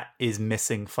statement, that is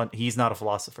missing fun. He's not a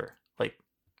philosopher. Like,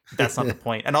 that's not the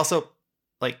point. And also,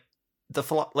 like,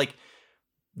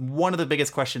 one of the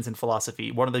biggest questions in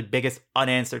philosophy, one of the biggest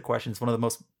unanswered questions, one of the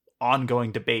most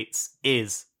ongoing debates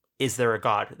is there a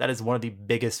God? That is one of the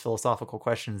biggest philosophical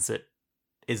questions that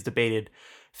is debated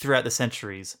throughout the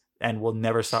centuries and will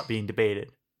never stop being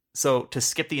debated. So to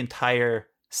skip the entire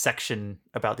section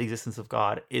about the existence of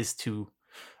God is to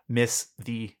miss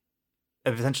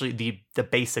essentially the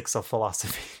basics of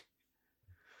philosophy.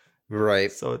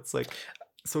 Right. So it's like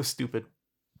so stupid.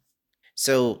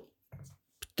 So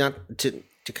not to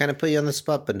kind of put you on the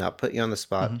spot, but not put you on the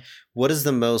spot. Mm-hmm. What is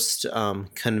the most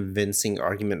convincing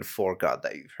argument for God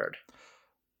that you've heard?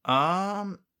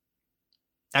 I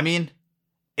mean,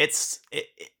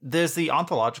 there's the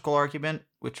ontological argument,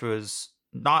 which was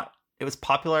it was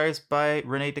popularized by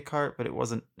Rene Descartes, but it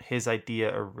wasn't his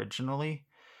idea originally.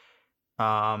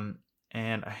 And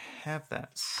I have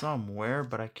that somewhere,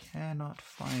 but I cannot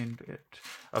find it.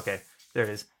 Okay, there it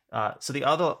is. So the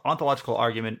other ontological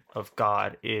argument of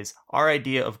God is our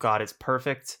idea of God is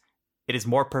perfect. It is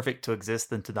more perfect to exist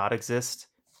than to not exist.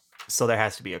 So there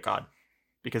has to be a God.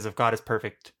 Because if God is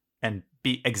perfect and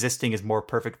existing is more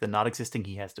perfect than not existing,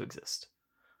 he has to exist.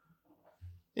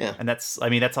 Yeah. And that's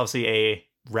obviously a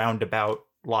roundabout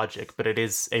logic, but it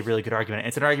is a really good argument.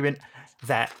 It's an argument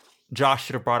that Josh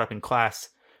should have brought up in class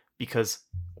because,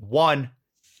 one,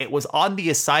 it was on the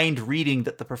assigned reading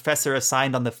that the professor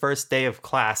assigned on the first day of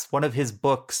class. One of his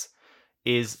books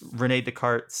is Rene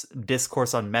Descartes'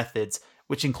 Discourse on Methods,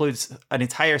 which includes an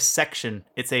entire section.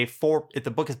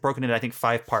 The book is broken into, I think,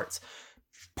 5 parts.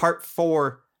 Part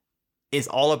 4 is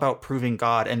all about proving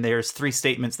God, and there's 3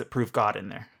 statements that prove God in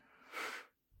there.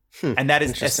 And that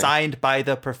is assigned by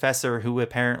the professor, who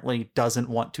apparently doesn't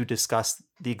want to discuss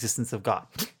the existence of God.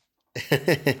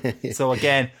 So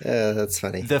again, that's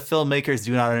funny. The filmmakers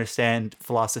do not understand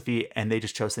philosophy, and they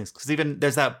just chose things. Because even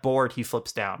there's that board he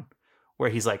flips down where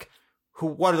he's like,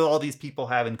 what do all these people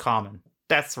have in common?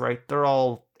 That's right, they're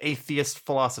all atheist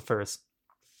philosophers.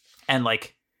 And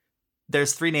like,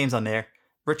 there's 3 names on there: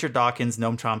 Richard Dawkins,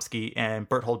 Noam Chomsky, and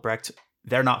Bertolt Brecht.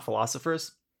 They're not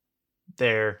philosophers.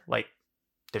 They're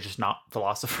just not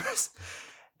philosophers.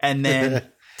 And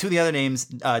then 2 of the other names,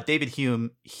 David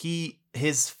Hume, he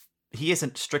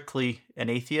isn't strictly an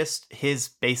atheist. His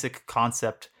basic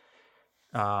concept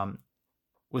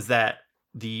was that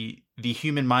the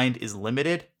human mind is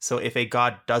limited. So if a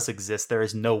God does exist, there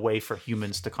is no way for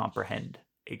humans to comprehend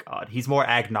a God. He's more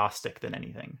agnostic than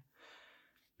anything.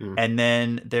 And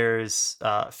then there's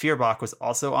Feuerbach was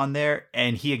also on there.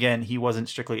 And he wasn't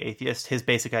strictly atheist. His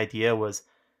basic idea was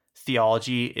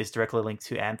theology is directly linked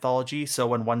to anthology. So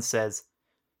when one says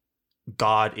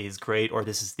God is great, or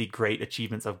this is the great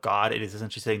achievements of God, it is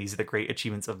essentially saying these are the great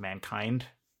achievements of mankind.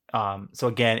 So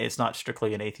again, it's not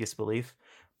strictly an atheist belief,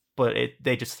 but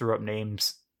they just threw up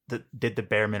names that did the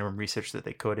bare minimum research that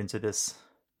they could into this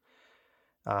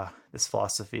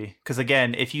philosophy. Because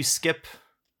again, if you have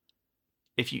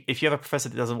a professor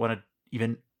that doesn't want to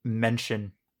even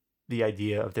mention the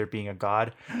idea of there being a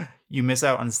God, you miss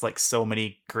out on so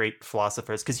many great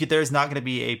philosophers. Because there's not going to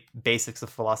be a basics of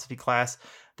philosophy class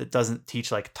that doesn't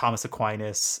teach Thomas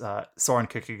Aquinas, Soren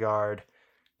Kierkegaard,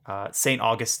 St.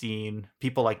 Augustine,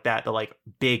 people like that, the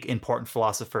big important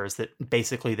philosophers that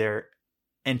basically their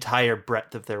entire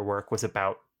breadth of their work was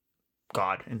about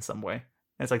God in some way.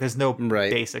 And it's there's no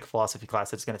basic philosophy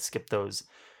class that's going to skip those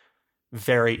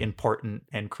very important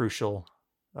and crucial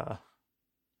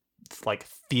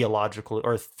theological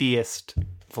or theist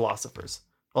philosophers.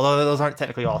 Although those aren't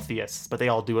technically all theists, but they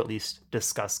all do at least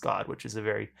discuss God, which is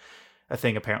a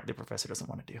thing apparently the professor doesn't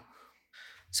want to do.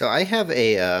 So I have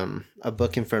a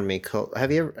book in front of me called.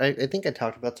 Have you ever? I think I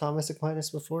talked about Thomas Aquinas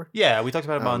before. Yeah, we talked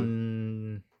about him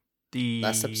on the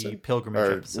last episode?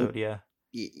 pilgrimage episode. Yeah,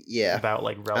 yeah, about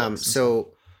relics.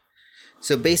 So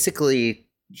basically,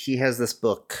 he has this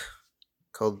book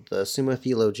called the Summa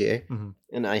Theologiae,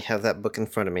 and I have that book in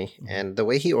front of me. And the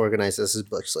way he organizes his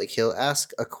books, he'll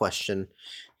ask a question,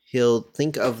 he'll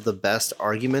think of the best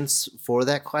arguments for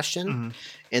that question,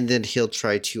 and then he'll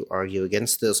try to argue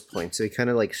against those points. So he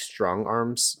kind of strong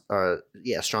arms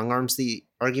the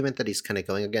argument that he's kind of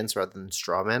going against rather than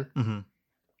straw man.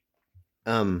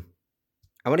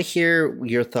 I want to hear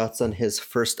your thoughts on his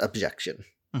first objection.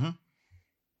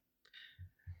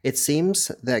 It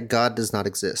seems that God does not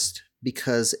exist,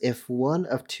 because if one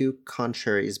of 2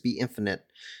 contraries be infinite,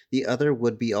 the other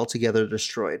would be altogether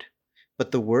destroyed.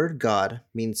 But the word God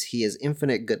means he is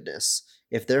infinite goodness.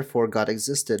 If therefore God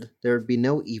existed, there would be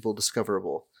no evil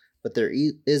discoverable. But there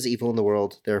is evil in the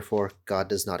world, therefore God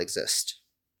does not exist.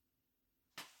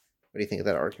 What do you think of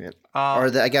that argument?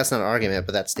 I guess not an argument,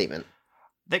 but that statement.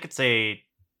 I think it's a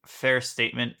fair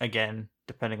statement, again,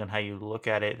 depending on how you look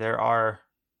at it. I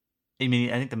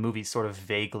think the movie sort of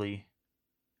vaguely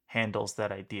handles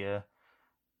that idea.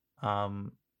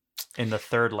 In the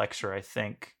 3rd lecture, I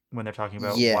think, when they're talking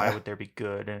about why would there be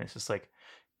good, and it's just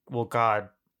God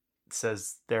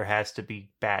says there has to be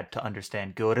bad to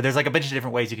understand good, or there's a bunch of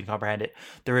different ways you can comprehend it.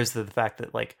 There is the fact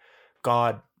that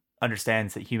God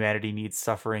understands that humanity needs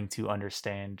suffering to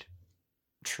understand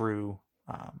true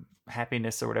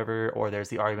happiness or whatever, or there's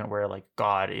the argument where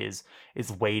God is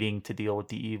waiting to deal with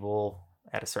the evil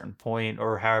at a certain point,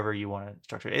 or however you want to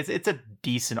structure it. It's a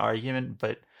decent argument,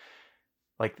 but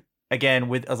again,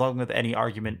 along with any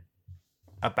argument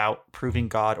about proving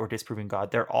God or disproving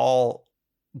God, they're all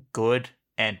good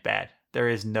and bad. There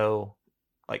is no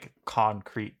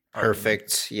concrete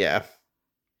perfect argument.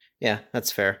 Yeah,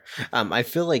 that's fair. I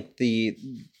feel like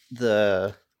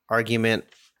the argument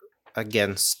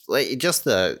against just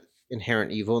the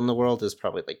inherent evil in the world is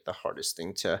probably like the hardest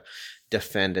thing to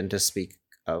defend and to speak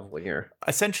of when you're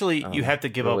essentially you have to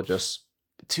give religious.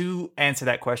 Up to answer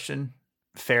that question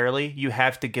fairly. You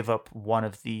have to give up one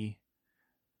of the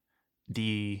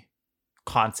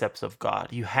concepts of God.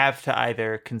 You have to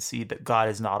either concede that God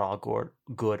is not all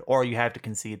good, or you have to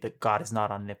concede that God is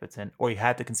not omnipotent, or you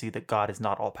have to concede that God is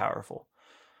not all powerful.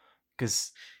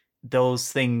 Because those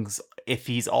things, if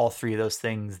he's all three of those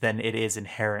things, then it is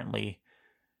inherently,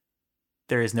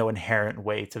 there is no inherent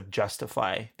way to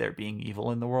justify there being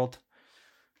evil in the world.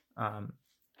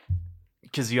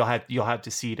 Because you'll have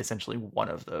to see it essentially one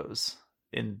of those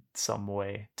in some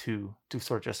way to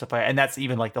sort of justify it. And that's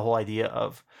even like the whole idea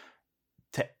of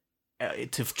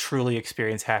to truly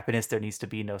experience happiness, there needs to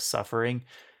be no suffering.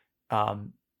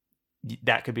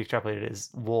 That could be extrapolated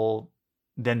as, well,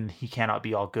 then he cannot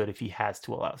be all good if he has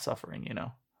to allow suffering, you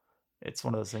know? It's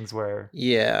one of those things where...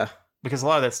 Yeah. Because a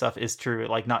lot of that stuff is true,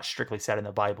 like not strictly said in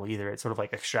the Bible either. It's sort of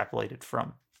like extrapolated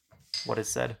from what is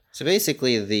said. So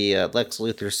basically the Lex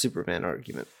Luthor Superman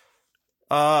argument.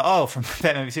 From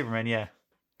Batman v Superman, yeah.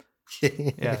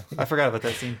 Yeah, I forgot about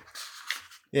that scene.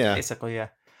 Yeah. Basically, yeah.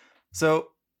 So,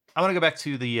 I want to go back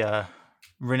to the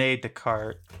Rene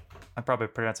Descartes. I'm probably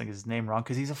pronouncing his name wrong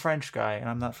because he's a French guy and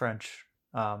I'm not French.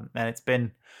 And it's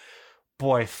been,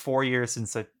 4 years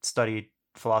since I studied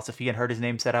philosophy and heard his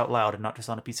name said out loud and not just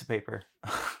on a piece of paper.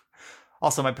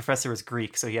 Also, my professor was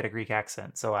Greek, so he had a Greek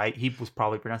accent. So he was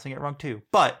probably pronouncing it wrong too.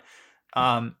 But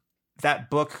that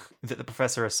book that the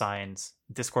professor assigns,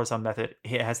 Discourse on Method,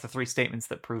 it has the 3 statements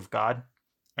that prove God.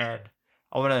 And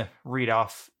I want to read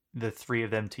off the 3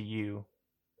 of them to you.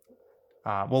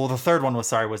 The third one was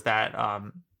that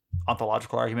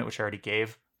ontological argument, which I already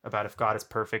gave, about if God is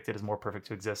perfect, it is more perfect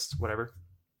to exist, whatever.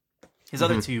 His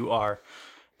other 2 are,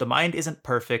 the mind isn't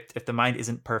perfect. If the mind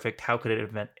isn't perfect, how could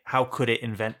it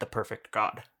invent the perfect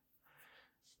God?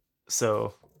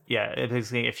 So, yeah,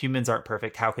 basically, if humans aren't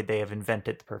perfect, how could they have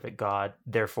invented the perfect God?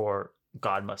 Therefore,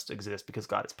 God must exist because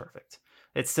God is perfect.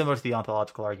 It's similar to the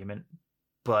ontological argument,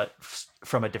 but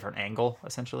from a different angle,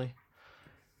 essentially.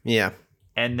 Yeah.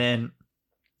 And then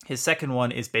his second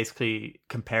one is basically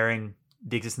comparing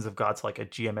the existence of God to like a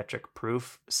geometric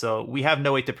proof. So we have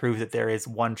no way to prove that there is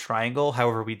one triangle.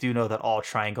 However, we do know that all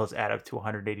triangles add up to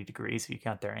 180 degrees if you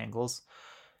count their angles.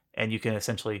 And you can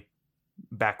essentially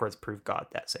backwards prove God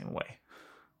that same way.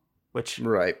 Which,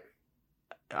 right.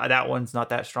 That one's not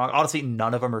that strong. Honestly,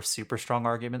 none of them are super strong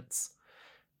arguments.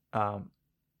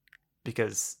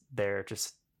 Because they're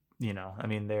just,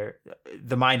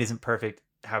 the mind isn't perfect.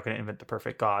 How can it invent the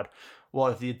perfect God? Well,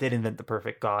 if it did invent the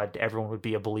perfect God, everyone would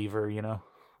be a believer,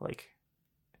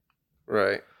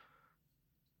 Right.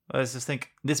 I just think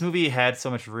this movie had so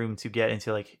much room to get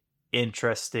into like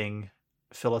interesting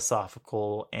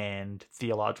philosophical and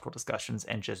theological discussions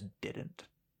and just didn't.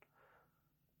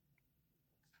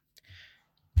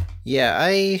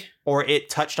 Yeah, or it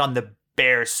touched on the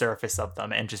bare surface of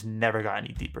them and just never got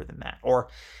any deeper than that, or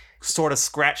sort of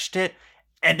scratched it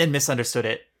and then misunderstood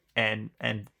it and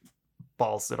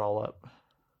balls it all up.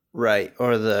 Right.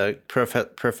 Or the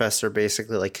professor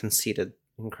basically like conceded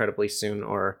incredibly soon,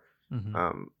 or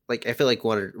I feel like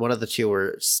one of the 2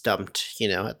 were stumped,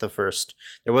 at the first.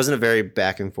 There wasn't a very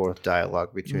back and forth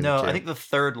dialogue between the 2. I think the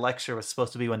third lecture was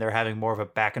supposed to be when they're having more of a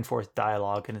back and forth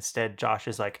dialogue, and instead Josh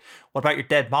is like, what about your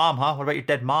dead mom, huh? What about your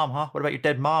dead mom, huh? What about your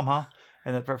dead mom, huh?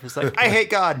 And the professor's like, I hate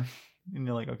God. And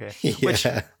you're like, okay. Yeah. Which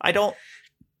I don't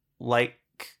like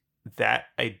that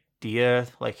idea.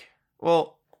 Like,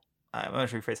 well, I'm going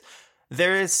to rephrase.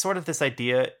 There is sort of this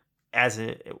idea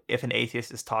if an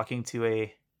atheist is talking to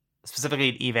specifically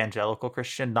an evangelical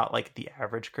Christian, not like the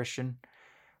average Christian,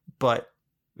 but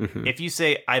if you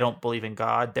say, I don't believe in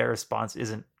God, their response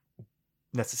isn't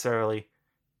necessarily,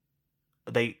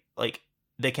 they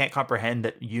can't comprehend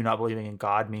that you not believing in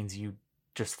God means you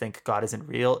just think God isn't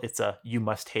real. It's you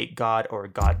must hate God, or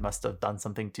God must have done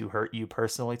something to hurt you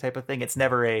personally type of thing. It's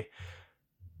never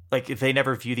if they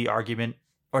never view the argument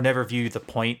or never view the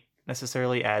point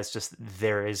necessarily as just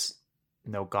there is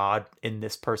no God in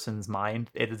this person's mind.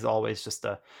 It is always just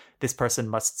this person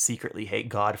must secretly hate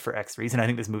God for X reason. I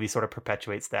think this movie sort of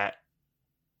perpetuates that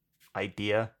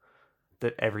idea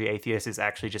that every atheist is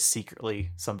actually just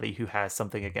secretly somebody who has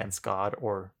something against God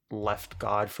or left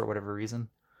God for whatever reason.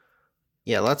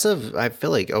 Yeah, I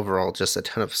feel like overall just a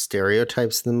ton of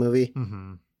stereotypes in the movie.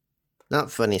 Mm-hmm.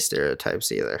 Not funny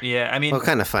stereotypes either. Yeah, I mean... Well,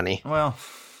 kind of funny. Well,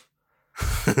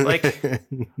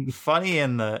 funny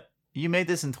in the... You made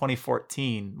this in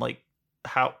 2014.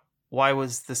 Why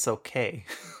was this okay?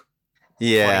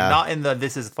 Yeah. Funny. Not in the,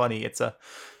 this is funny. It's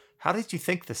how did you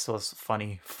think this was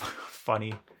funny?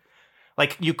 Funny.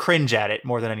 You cringe at it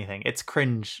more than anything. It's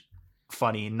cringe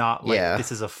funny, not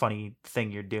this is a funny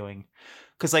thing you're doing.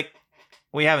 Because,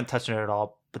 we haven't touched on it at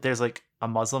all, but there's, a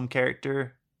Muslim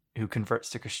character who converts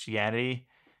to Christianity.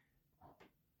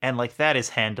 And, that is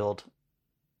handled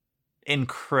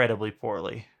incredibly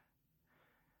poorly.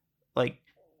 Like,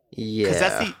 because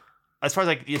that's Yeah. the as far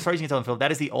as you can tell in the film,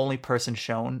 that is the only person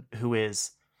shown who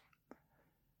is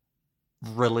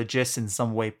religious in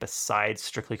some way besides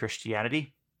strictly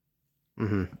Christianity.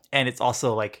 Hmm. And it's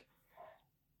also like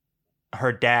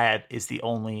her dad is the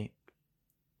only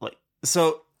like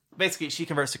so basically she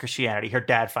converts to Christianity, her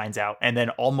dad finds out and then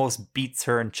almost beats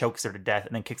her and chokes her to death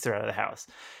and then kicks her out of the house.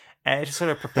 And it just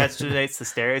sort of perpetuates the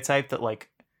stereotype that like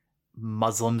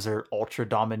Muslims are ultra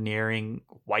domineering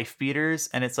wife beaters.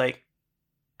 And it's like,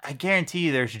 I guarantee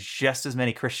you there's just as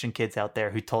many Christian kids out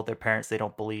there who told their parents they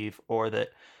don't believe, or that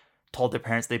told their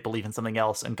parents they believe in something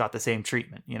else and got the same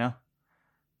treatment, you know?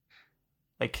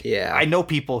 Like, Yeah. I know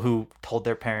people who told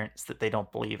their parents that they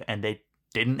don't believe and they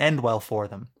didn't end well for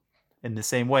them in the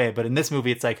same way. But in this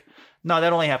movie, it's like, no,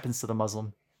 that only happens to the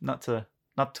Muslim, not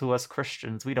to us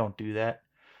Christians. We don't do that.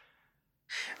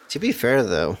 To be fair,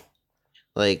 though,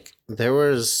 like there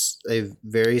was a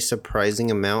very surprising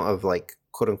amount of like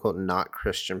quote unquote not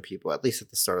Christian people, at least at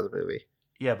the start of the movie.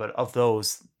 Yeah, but of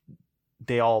those,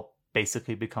 they all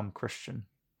basically become Christian.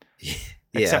 Yeah.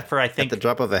 Except for, I At think, the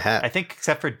drop of a hat.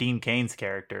 except for Dean Cain's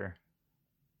character.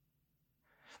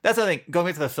 That's the thing. Going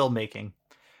back to the filmmaking.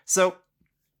 So,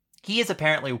 he is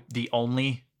apparently the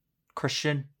only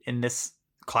Christian in this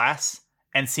class,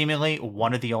 and seemingly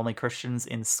one of the only Christians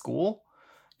in school,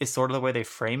 is sort of the way they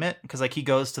frame it. Because, like, he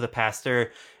goes to the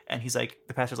pastor, and he's like,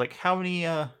 the pastor's like, how many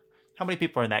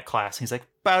people are in that class? And he's like,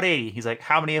 about 80. He's like,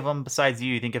 how many of them besides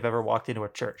you think have ever walked into a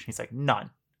church? And he's like,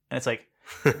 none. And it's like,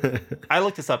 I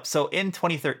looked this up. So in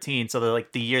 2013, so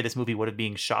the year this movie would have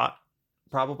been shot,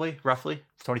 probably, roughly,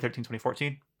 2013,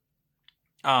 2014.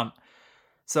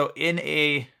 So in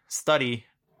a study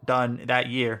done that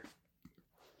year,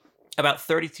 about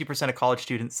 32% of college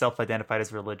students self-identified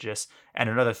as religious, and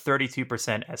another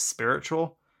 32% as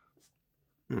spiritual.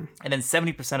 And then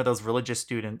 70% of those religious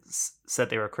students said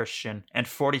they were Christian, and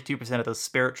 42% of those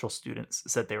spiritual students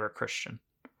said they were Christian.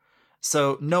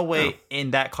 So no way in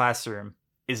that classroom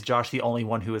is Josh the only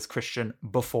one who is Christian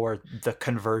before the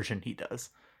conversion he does.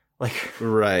 Like,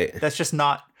 right. that's just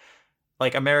not,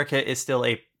 like, America is still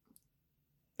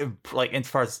like, as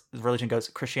far as religion goes,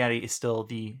 Christianity is still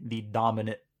the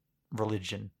dominant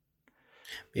religion.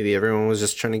 Maybe everyone was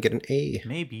just trying to get an A.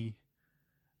 Maybe.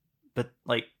 But,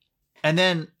 like, and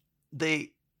then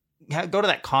they go to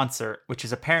that concert, which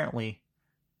is apparently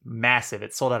massive.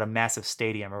 It sold out a massive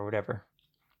stadium or whatever.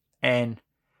 And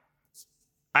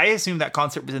I assumed that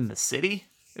concert was in the city.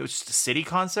 It was just a city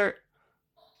concert.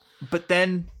 But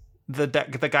then the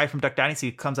guy from Duck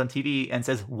Dynasty comes on TV and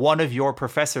says, one of your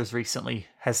professors recently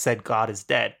has said God is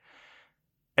dead.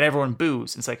 And everyone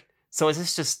boos. And it's like, so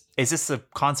is this a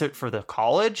concert for the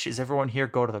college? Is everyone here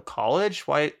go to the college?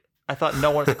 Why? I thought no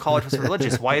one at the college was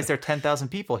religious. Why is there 10,000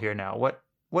 people here now?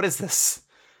 What is this?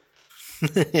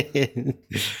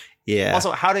 Yeah.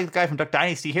 Also, how did the guy from Duck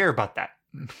Dynasty hear about that?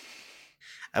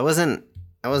 I wasn't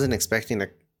expecting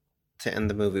to end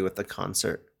the movie with the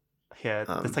concert.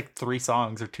 Yeah, it's like 3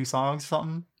 songs or 2 songs or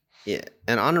something. Yeah,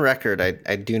 and on record,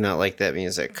 I do not like that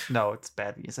music. No, it's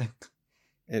bad music.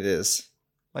 It is.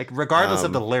 Like, regardless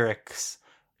of the lyrics,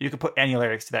 you could put any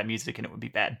lyrics to that music and it would be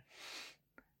bad.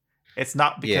 It's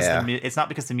not because it's not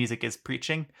because the music is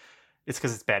preaching. It's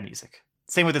because it's bad music.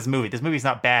 Same with this movie. This movie's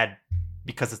not bad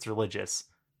because it's religious.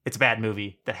 It's a bad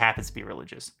movie that happens to be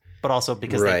religious. But also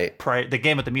because the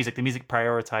game with the music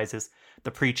prioritizes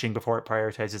the preaching before it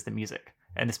prioritizes the music.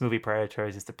 And this movie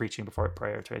prioritizes the preaching before it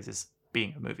prioritizes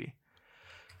being a movie.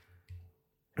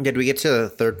 Did we get to the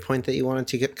third point that you wanted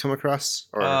to come across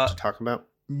or to talk about?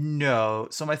 No.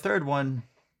 So my third one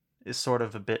is sort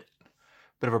of a bit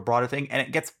of a broader thing, and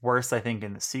it gets worse, I think,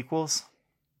 in the sequels.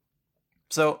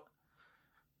 So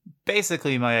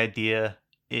basically my idea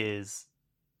is,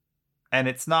 and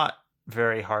it's not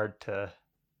very hard to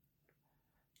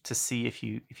see if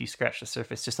you scratch the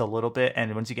surface just a little bit,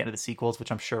 and once you get into the sequels,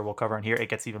 which I'm sure we'll cover in here, it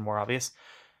gets even more obvious.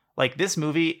 Like, this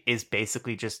movie is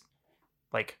basically just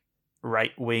like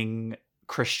right-wing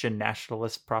Christian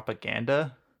nationalist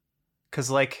propaganda.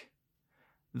 Because, like,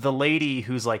 the lady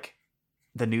who's like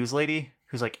the news lady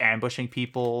who's like ambushing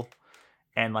people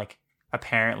and like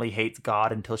apparently hates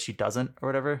God until she doesn't or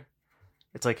whatever.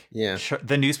 It's like,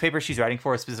 the newspaper she's writing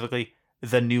for is specifically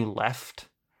The New Left.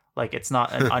 Like, it's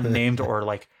not an unnamed or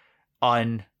like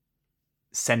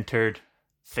uncentered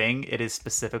thing. It is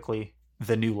specifically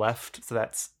The New Left. So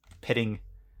that's pitting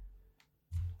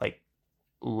like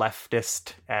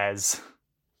leftist as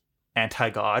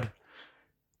anti-God.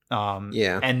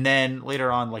 And then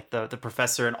later on, like the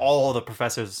professor and all the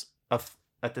professors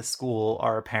at this school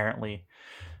are apparently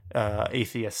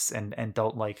atheists and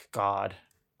don't like God.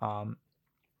 And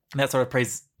that sort of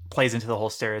plays into the whole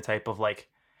stereotype of like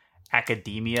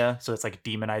academia. So it's like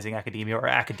demonizing academia, or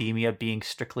academia being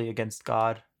strictly against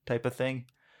God type of thing.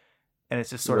 And it's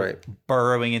just sort Right. of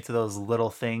burrowing into those little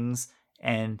things.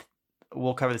 And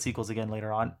we'll cover the sequels again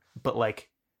later on. But like,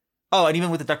 oh, and even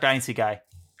with the Duck Dynasty guy,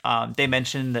 they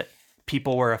mentioned that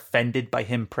people were offended by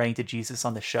him praying to Jesus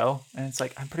on the show. And it's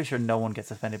like, I'm pretty sure no one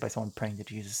gets offended by someone praying to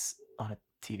Jesus on a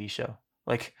TV show.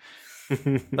 Like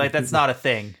that's not a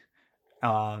thing.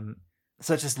 So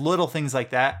it's just little things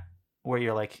like that where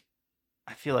you're like,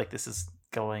 I feel like this is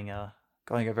going a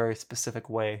very specific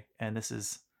way, and this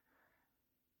is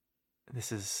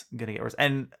gonna get worse.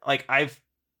 And like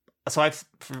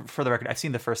for the record, I've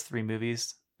seen the first 3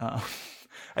 movies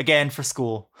again for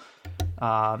school.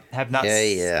 Have not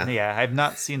I've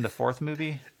not seen the 4th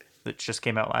movie that just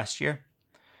came out last year,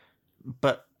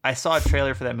 but I saw a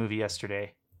trailer for that movie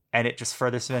yesterday, and it just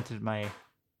further cemented my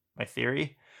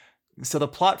theory. So the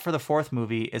plot for the 4th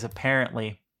movie is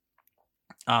apparently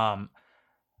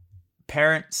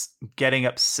parents getting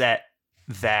upset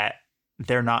that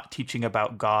they're not teaching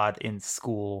about God in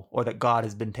school, or that God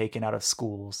has been taken out of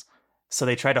schools. So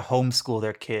they try to homeschool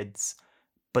their kids,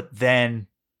 but then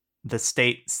the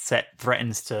state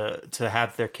threatens to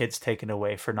have their kids taken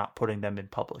away for not putting them in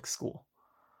public school.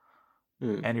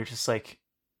 And you're just like,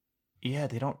 yeah,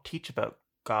 they don't teach about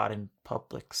God in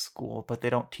public school, but they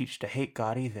don't teach to hate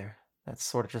God either. That's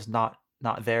sort of just not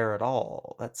there at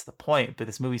all. That's the point. But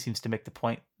this movie seems to make the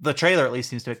point, the trailer at least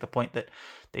seems to make the point, that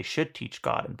they should teach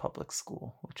God in public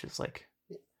school, which is like,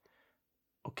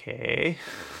 okay.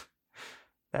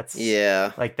 That's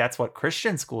like, that's what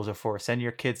Christian schools are for. Send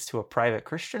your kids to a private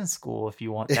Christian school if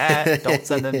you want that. Don't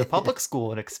send them to public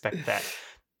school and expect that.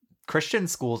 Christian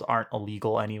schools aren't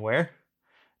illegal anywhere.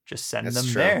 Just send them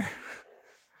there.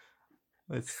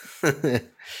 Yeah,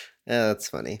 that's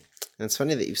funny. And it's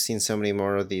funny that you've seen so many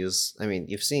more of these. I mean,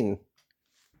 you've seen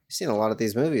a lot of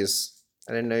these movies.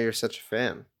 I didn't know you're such a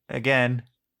fan. Again,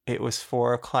 it was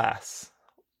for a class.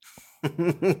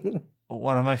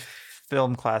 One of my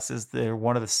film classes,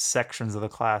 one of the sections of the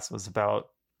class was about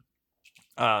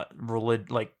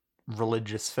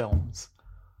religious films,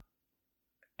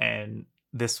 and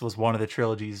this was one of the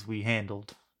trilogies we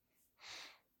handled.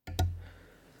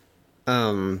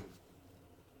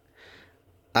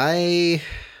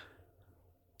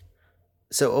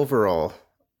 So overall,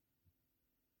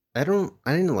 I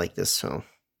didn't like this film.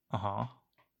 I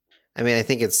mean, I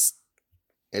think it's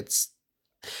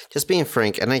just being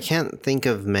frank, and I can't think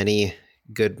of many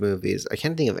good movies. I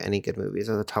can't think of any good movies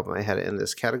off the top of my head in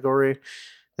this category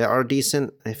that are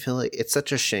decent. I feel like it's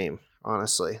such a shame,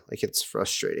 honestly. Like, it's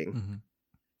frustrating.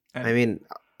 I mean,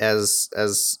 as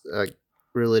a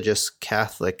religious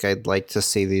Catholic, I'd like to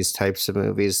see these types of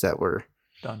movies that were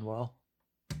done well.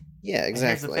 Yeah, exactly. And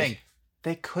here's the thing.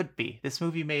 They could be. This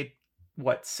movie made,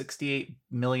 what, $68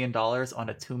 million on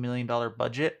a $2 million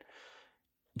budget?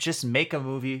 Just make a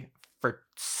movie for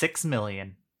 $6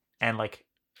 million, and like,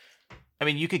 I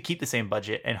mean, you could keep the same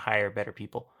budget and hire better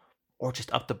people, or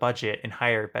just up the budget and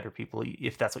hire better people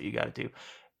if that's what you got to do.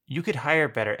 You could hire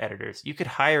better editors. You could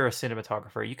hire a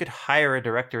cinematographer. You could hire a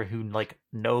director who like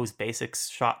knows basic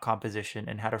shot composition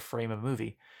and how to frame a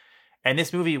movie. And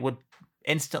this movie would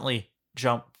instantly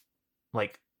jump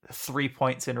like 3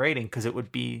 points in rating because it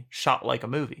would be shot like a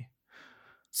movie.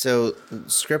 So,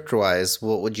 script-wise,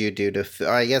 what would you do to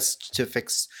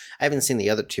fix? I haven't seen the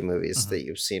other 2 movies that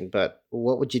you've seen, but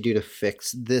what would you do to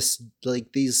fix this,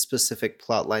 like these specific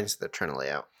plot lines that they're trying to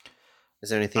lay out?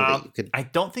 Is there anything that you could? I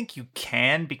don't think you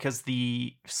can, because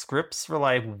the scripts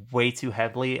rely way too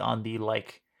heavily on the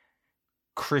like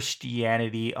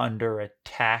Christianity under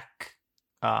attack,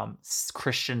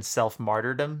 Christian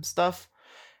self-martyrdom stuff.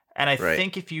 And I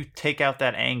think if you take out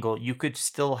that angle, you could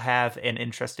still have an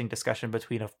interesting discussion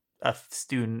between a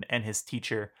student and his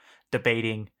teacher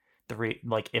debating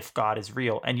like if God is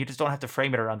real. And you just don't have to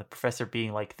frame it around the professor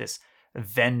being like this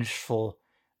vengeful,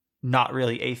 not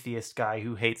really atheist guy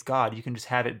who hates God. You can just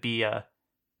have it be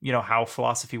how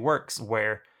philosophy works,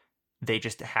 where they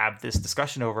just have this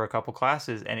discussion over a couple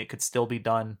classes, and it could still be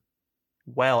done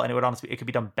well. And it could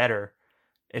be done better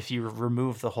if you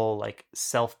remove the whole like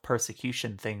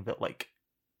self-persecution thing that like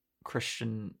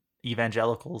Christian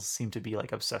evangelicals seem to be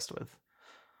like obsessed with.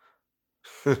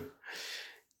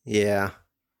 Yeah.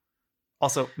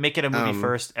 Also, make it a movie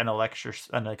first and a lecture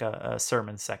and like a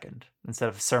sermon second, instead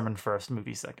of sermon first,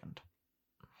 movie second.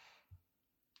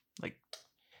 Like,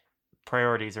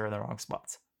 priorities are in the wrong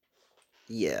spots.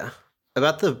 Yeah.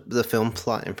 About the film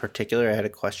plot in particular, I had a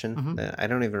question that I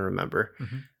don't even remember.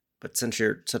 But since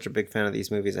you're such a big fan of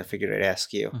these movies, I figured I'd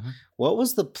ask you. What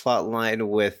was the plot line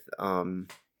with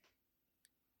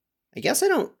I guess I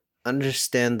don't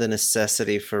understand the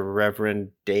necessity for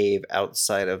Reverend Dave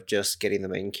outside of just getting the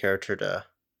main character to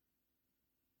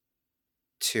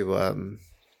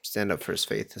stand up for his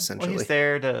faith, Well, he's essentially.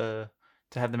 there to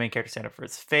have the main character stand up for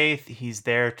his faith. He's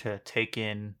there to take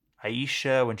in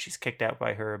Aisha when she's kicked out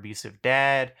by her abusive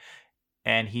dad,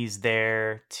 and he's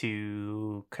there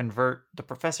to convert the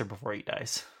professor before he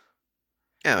dies.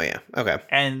 Oh yeah, okay.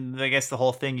 And I guess the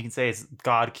whole thing you can say is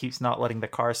God keeps not letting the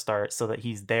car start so that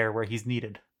he's there where he's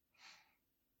needed.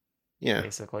 Yeah.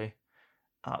 Basically.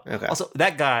 Okay. Also,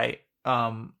 that guy,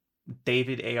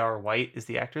 David A.R. White is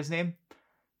the actor's name.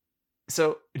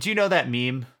 So, do you know that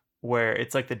meme where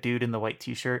it's like the dude in the white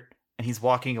t-shirt and he's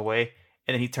walking away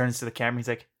and then he turns to the camera, he's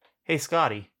like, "Hey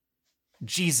Scotty,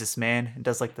 Jesus man," and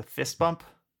does like the fist bump?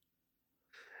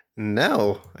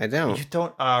 No, I don't. You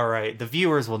don't? All right, the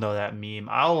viewers will know that meme.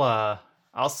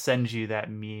 I'll send you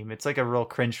that meme. It's like a real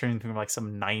cringe thing from like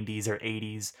some 90s or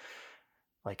 80s,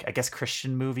 like I guess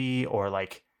Christian movie or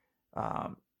like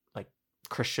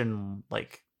Christian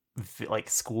like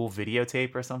school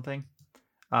videotape or something.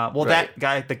 Well, Right. that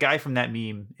guy, the guy from that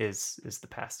meme, is the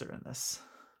pastor in this.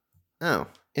 Oh,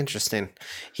 interesting.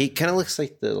 He kind of looks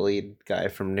like the lead guy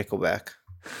from Nickelback.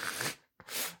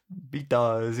 He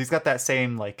does. He's got that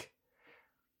same like,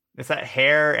 it's that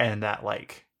hair and that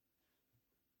like,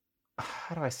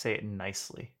 how do I say it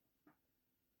nicely?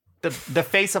 The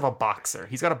face of a boxer.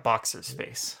 He's got a boxer's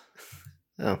face.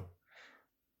 Oh,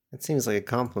 that seems like a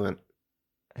compliment.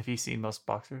 Have you seen most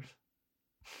boxers?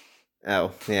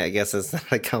 Oh, yeah, I guess it's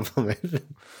not a compliment.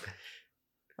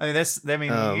 I mean,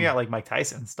 you got like Mike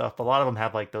Tyson and stuff, but a lot of them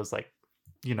have like those like,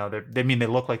 you know, they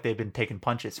look like they've been taking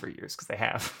punches for years because they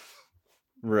have.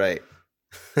 Right.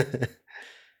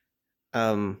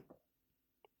 I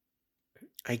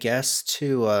guess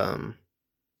to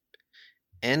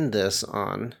end this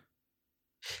on,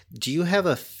 do you have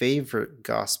a favorite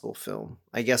gospel film?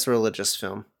 I guess religious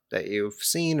film that you've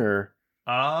seen, or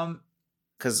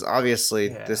because obviously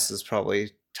this is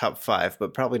probably top 5,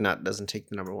 but probably not, doesn't take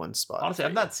the number 1 spot. Honestly,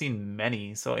 I've not seen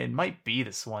many, so it might be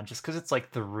this one just because it's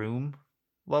like The Room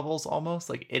levels almost.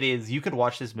 Like it is, you could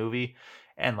watch this movie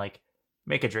and like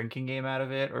make a drinking game out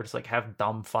of it or just like have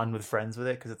dumb fun with friends with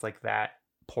it because it's like that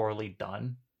poorly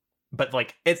done. But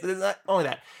like it's not only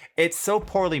that, it's so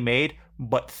poorly made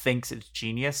but thinks it's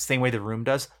genius, same way The Room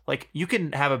does. Like you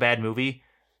can have a bad movie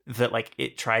that like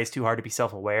it tries too hard to be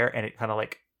self-aware and it kind of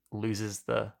like loses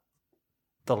the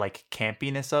like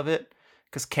campiness of it,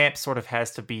 because camp sort of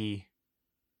has to be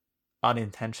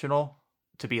unintentional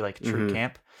to be like true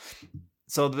camp.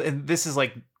 So this is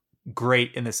like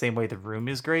great in the same way The Room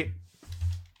is great.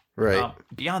 Right.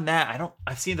 Beyond that,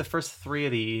 I've seen the first 3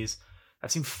 of these.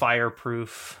 I've seen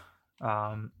Fireproof.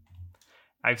 I've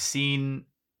seen,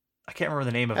 I can't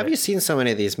remember the name of it. Have you seen so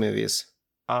many of these movies?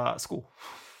 School.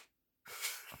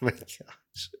 Oh my gosh.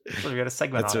 So we had a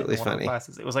segment That's on really it in one funny. of our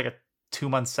classes. It was like a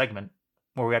 2-month segment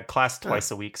where we had class twice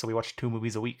a week, so we watched 2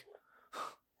 movies a week.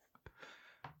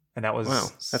 And that was, wow,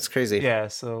 that's crazy. Yeah,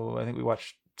 so I think we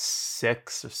watched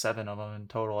 6 or 7 of them in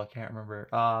total. I can't remember.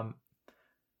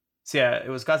 So yeah, it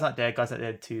was God's Not Dead, God's Not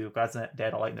Dead 2, God's Not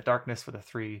Dead, A Light in the Darkness for the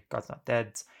 3 God's Not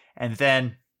Deads, and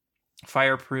then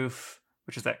Fireproof,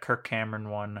 which is that Kirk Cameron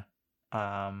one,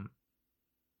 where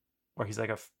he's like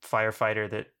a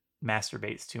firefighter that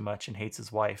masturbates too much and hates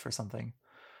his wife or something,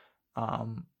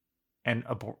 and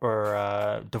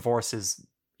divorce is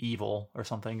evil or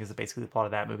something is basically the plot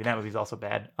of that movie. That movie's also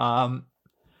bad.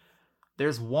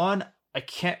 There's one, I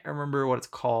can't remember what it's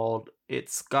called.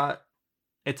 It's about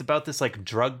this like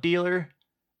drug dealer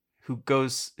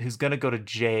who's gonna go to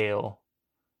jail,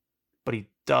 but he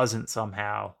doesn't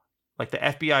somehow. Like the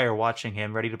FBI are watching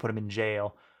him, ready to put him in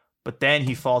jail, but then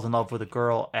he falls in love with a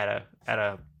girl at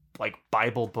a like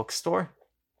Bible bookstore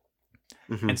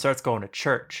and starts going to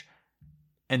church.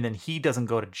 And then he doesn't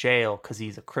go to jail because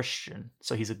he's a Christian,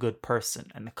 so he's a good person,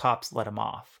 and the cops let him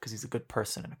off because he's a good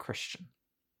person and a Christian.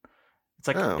 It's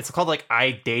like it's called like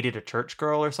I Dated a Church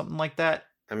Girl or something like that.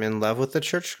 I'm in love with the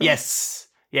church girl? Yes.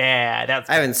 Yeah, that's.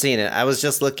 I haven't seen it. I was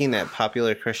just looking at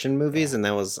popular Christian movies, and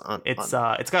that was on. It's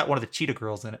got one of the Cheetah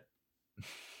Girls in it.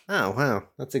 Oh wow,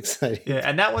 that's exciting. Yeah,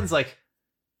 and that one's like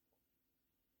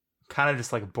kind of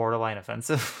just like borderline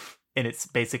offensive in its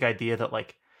basic idea that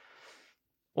like,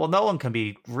 well, no one can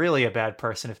be really a bad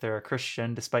person if they're a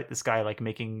Christian, despite this guy like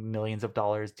making millions of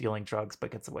dollars dealing drugs,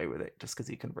 but gets away with it just because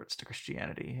he converts to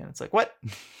Christianity. And it's like, what?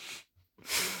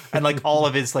 And like all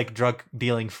of his like drug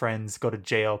dealing friends go to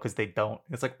jail because they don't.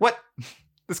 It's like, what?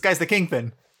 This guy's the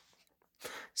kingpin.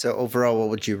 So overall, what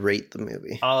would you rate the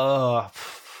movie? I'll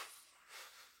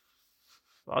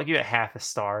give it half a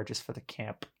star just for the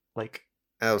camp. Like,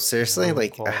 Oh, seriously? room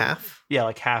Like a quality. half? Yeah,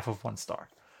 like half of 1 star.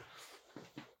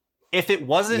 If it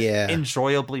wasn't Yeah.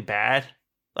 enjoyably bad,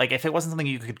 like if it wasn't something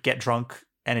you could get drunk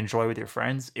and enjoy with your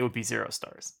friends, it would be 0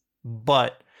 stars.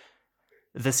 But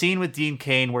the scene with Dean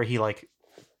Cain where he like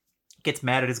gets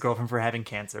mad at his girlfriend for having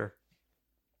cancer,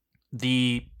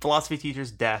 the philosophy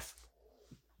teacher's death,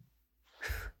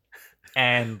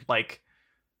 and like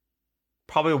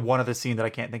probably one other scene that I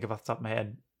can't think of off the top of my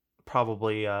head.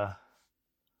 Probably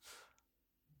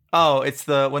oh, it's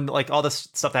the when like all this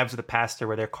stuff that happens with the pastor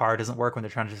where their car doesn't work when they're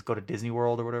trying to just go to Disney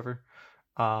World or whatever.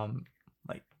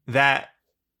 Like that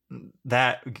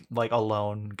like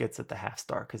alone gets it the half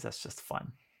star because that's just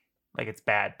fun. Like it's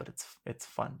bad, but it's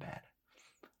fun bad.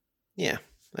 Yeah,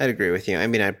 I'd agree with you. I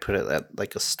mean, I'd put it at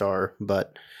like a star,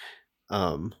 but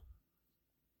not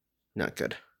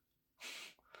good.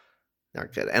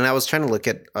 Not good. And I was trying to look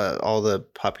at all the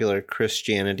popular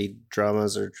Christianity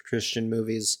dramas or Christian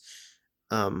movies.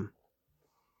 I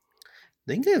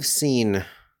think I've seen,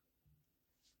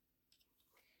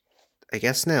 I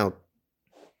guess now,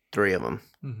 3 of them.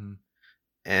 Mm-hmm.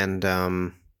 And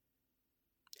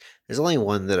there's only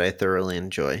one that I thoroughly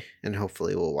enjoy, and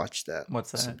hopefully we'll watch that.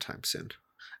 What's that? Sometime soon.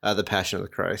 The Passion of the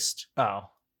Christ. Oh,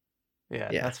 yeah,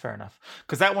 Yeah. that's fair enough.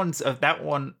 Because that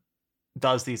one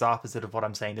does these opposite of what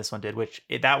I'm saying this one did, which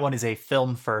that one is a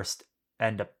film first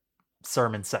and a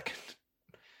sermon second.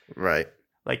 Right.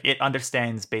 Like it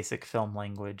understands basic film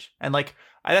language, and like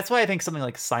that's why I think something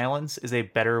like Silence is a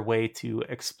better way to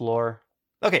explore.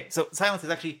 Okay, so Silence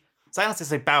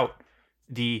is about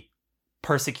the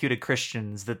persecuted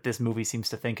Christians that this movie seems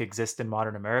to think exist in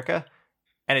modern America,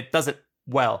 and it does it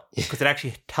well because it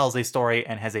actually tells a story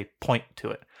and has a point to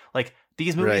it. Like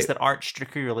these movies Right. that aren't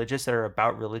strictly religious, that are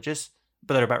about religious,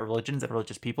 but they're about religions and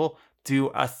religious people, do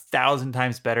 1,000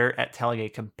 times better at telling a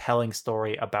compelling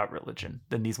story about religion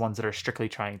than these ones that are strictly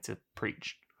trying to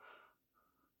preach.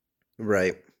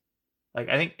 Right. Like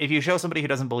I think if you show somebody who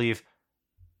doesn't believe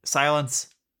Silence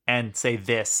and say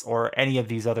this or any of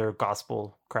these other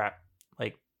gospel crap,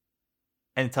 like,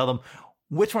 and tell them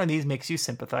which one of these makes you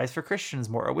sympathize for Christians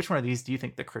more, or which one of these do you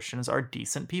think the Christians are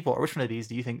decent people, or which one of these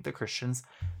do you think the Christians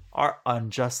are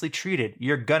unjustly treated,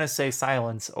 you're gonna say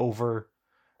Silence over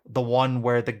the one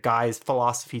where the guy's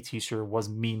philosophy teacher was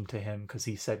mean to him because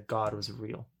he said God was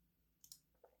real.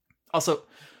 Also,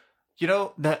 you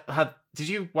know that did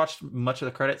you watch much of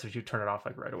the credits, or did you turn it off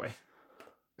like right away?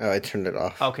 Oh, I turned it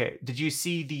off. Okay, did you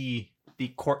see the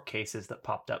court cases that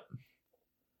popped up?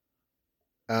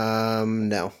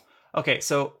 No. Okay,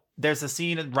 so there's a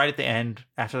scene right at the end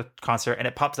after the concert, and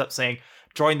it pops up saying,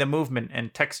 "Join the movement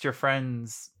and text your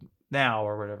friends now,"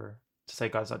 or whatever, to say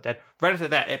God's not dead. Right after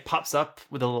that, it pops up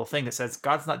with a little thing that says,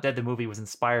 "God's Not Dead, the movie was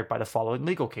inspired by the following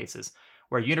legal cases,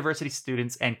 where university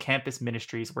students and campus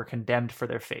ministries were condemned for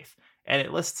their faith." And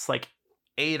it lists like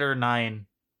 8 or 9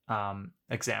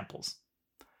 examples.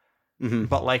 Mm-hmm.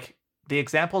 But like the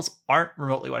examples aren't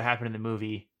remotely what happened in the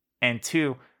movie, and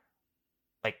 2,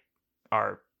 like,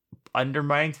 are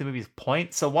undermining the movie's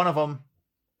point. So one of them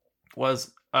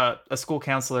was a school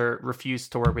counselor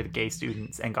refused to work with gay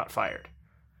students and got fired.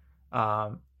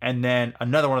 And then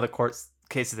another one of the court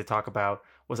cases they talk about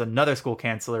was another school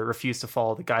counselor refused to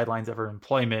follow the guidelines of her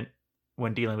employment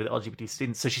when dealing with LGBT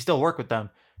students. So she still worked with them.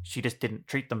 She just didn't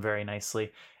treat them very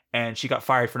nicely, and she got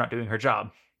fired for not doing her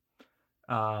job.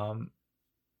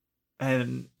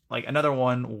 And like another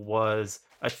one was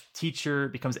a teacher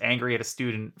becomes angry at a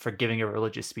student for giving a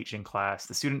religious speech in class.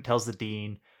 The student tells the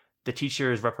dean. The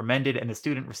teacher is reprimanded, and the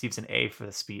student receives an A for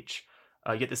the speech.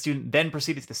 Yet the student then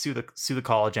proceeded to sue the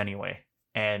college anyway,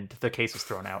 and the case was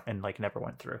thrown out and like never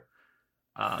went through.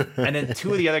 And then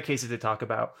 2 of the other cases they talk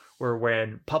about were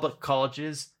when public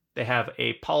colleges, they have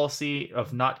a policy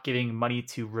of not giving money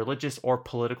to religious or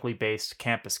politically based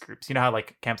campus groups. You know how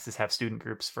like campuses have student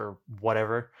groups for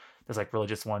whatever? There's like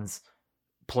religious ones,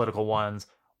 political ones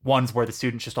where the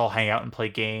students just all hang out and play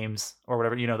games or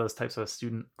whatever, you know, those types of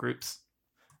student groups.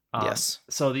 Yes.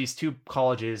 So these 2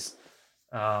 colleges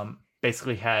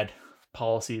basically had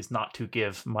policies not to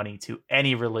give money to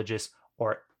any religious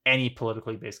or any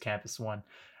politically based campus one.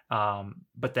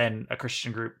 But then a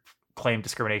Christian group claimed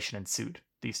discrimination and sued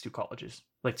these 2 colleges,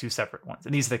 like 2 separate ones.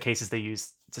 And these are the cases they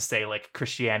use to say like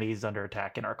Christianity is under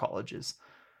attack in our colleges.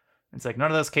 It's like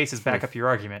none of those cases back up your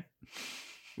argument.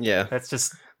 Yeah. That's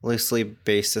just loosely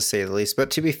based to say the least.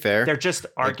 But to be fair, they're just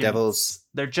arguments. Devils.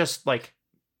 They're just like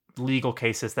legal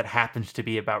cases that happened to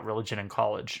be about religion in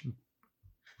college.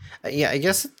 Yeah, I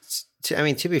guess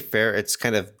to be fair, it's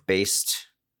kind of based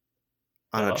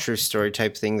on a true story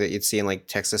type thing that you'd see in like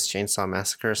Texas Chainsaw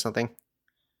Massacre or something.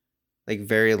 Like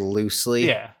very loosely.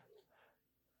 Yeah.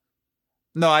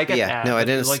 No, I get Yeah, that. no, I But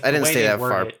didn't. like I the didn't way stay they that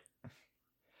word far. it,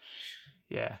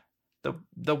 yeah.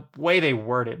 The way they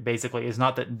word it basically is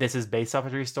not that this is based off a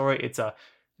true story. It's a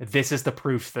this is the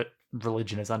proof that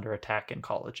religion is under attack in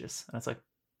colleges. And it's like,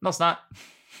 no, it's not.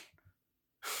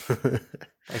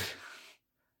 Like,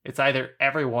 it's either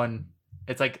everyone.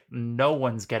 It's like no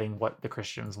one's getting what the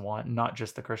Christians want, not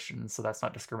just the Christians. So that's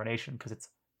not discrimination because it's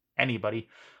anybody,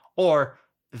 or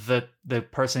the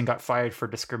person got fired for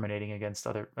discriminating against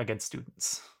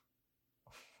students.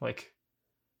 Like,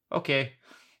 okay,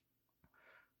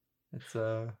 it's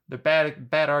they're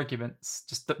bad arguments.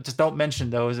 Just don't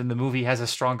mention those, and the movie has a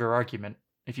stronger argument.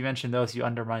 If you mention those, you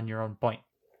undermine your own point.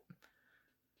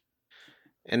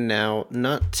 And now,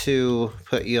 not to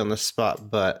put you on the spot,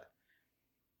 but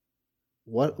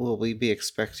what will we be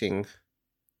expecting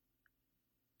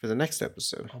for the next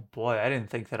episode? Oh boy, I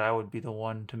didn't think that I would be the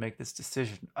one to make this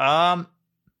decision. Because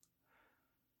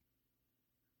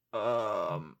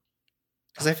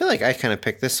I feel like I kind of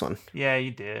picked this one. Yeah, you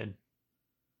did.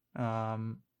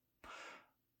 Well,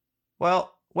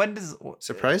 when does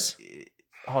Surprise?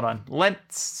 Hold on.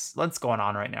 Lent's going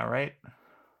on right now, right?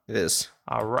 It is.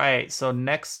 All right. So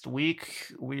next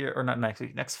week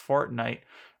next fortnight,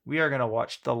 we are gonna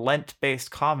watch the Lent-based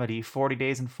comedy 40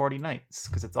 Days and 40 Nights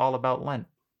because it's all about Lent.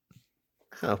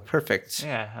 Oh, perfect.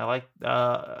 Yeah,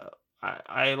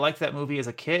 I liked that movie as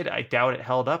a kid. I doubt it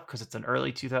held up because it's an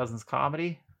early 2000s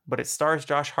comedy, but it stars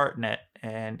Josh Hartnett,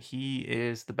 and he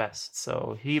is the best.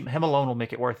 So him alone will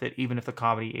make it worth it, even if the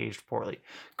comedy aged poorly,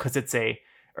 because it's a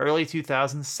early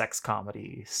 2000s sex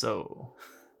comedy. So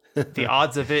the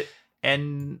odds of it,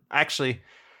 and actually,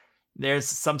 there's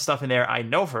some stuff in there I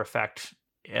know for a fact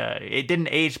it didn't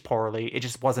age poorly. It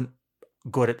just wasn't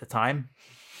good at the time.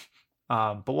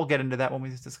 But we'll get into that when we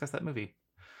discuss that movie.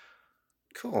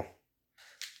 Cool.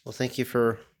 Well, thank you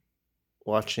for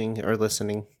watching or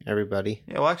listening, everybody.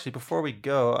 Yeah, well, actually, before we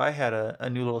go, I had a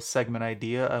new little segment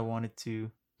idea I wanted to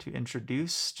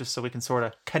introduce, just so we can sort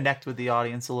of connect with the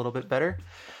audience a little bit better.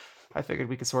 I figured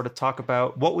we could sort of talk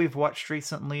about what we've watched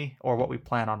recently or what we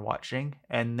plan on watching,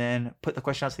 and then put the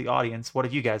question out to the audience. What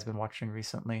have you guys been watching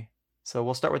recently? So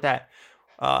we'll start with that.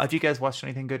 Have you guys watched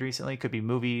anything good recently? Could be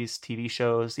movies, TV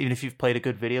shows, even if you've played a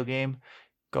good video game.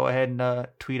 Go ahead and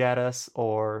tweet at us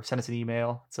or send us an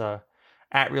email. It's at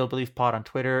RealBeliefPod on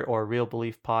Twitter or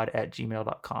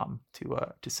RealBeliefPod@gmail.com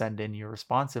to send in your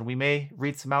response, and we may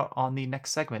read some out on the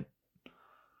next segment.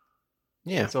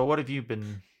 Yeah. So what have you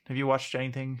been? Have you watched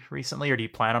anything recently, or do you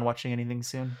plan on watching anything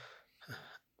soon?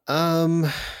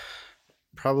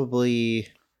 Probably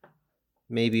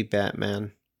maybe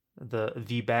Batman.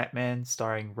 The Batman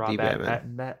starring Rob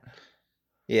Pattinson.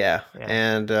 Yeah.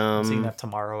 And I'm seeing that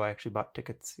tomorrow. I actually bought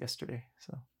tickets yesterday,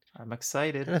 so I'm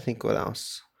excited. I think what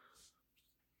else?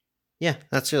 Yeah,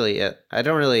 that's really it. I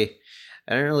don't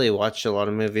really watch a lot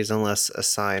of movies unless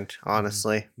assigned,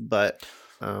 honestly. But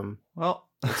well,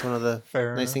 that's one of the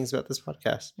nice things about this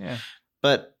podcast. Yeah.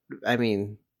 But I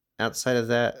mean, outside of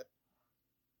that,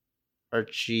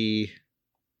 Archie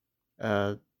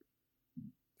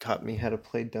taught me how to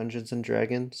play Dungeons and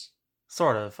Dragons.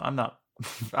 Sort of.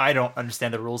 I don't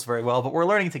understand the rules very well, but we're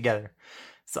learning together.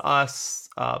 It's us,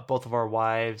 both of our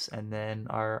wives, and then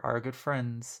our good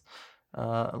friends,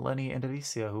 Lenny and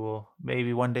Alicia, who will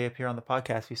maybe one day appear on the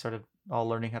podcast. We started all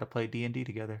learning how to play D&D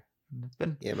together. And it's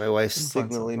been my wife's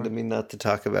signaling to me not to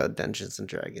talk about Dungeons and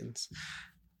Dragons.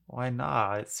 Why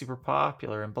not? It's super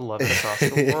popular and beloved across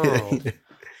the world.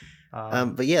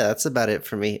 But yeah, that's about it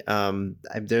for me.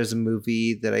 There's a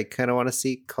movie that I kind of want to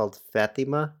see called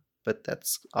Fatima, but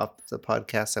that's off the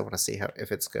podcast. I want to see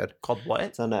if it's good. Called what?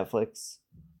 It's on Netflix.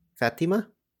 Fatima.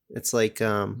 It's like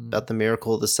about the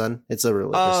miracle of the sun. It's a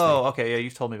religious thing. Okay. Yeah,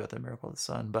 you've told me about the miracle of the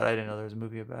sun, but I didn't know there was a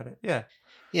movie about it. Yeah.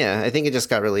 Yeah, I think it just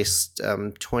got released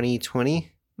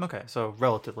 2020. Okay, so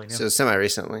relatively new. So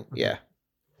semi-recently. Yeah.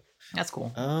 That's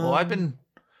cool. Well, I've been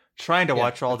trying to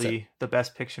watch all the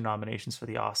Best Picture nominations for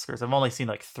the Oscars. I've only seen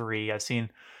like 3. I've seen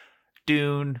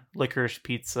Dune, Licorice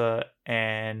Pizza,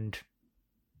 and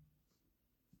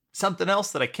something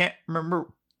else that I can't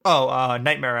remember.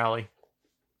 Nightmare Alley.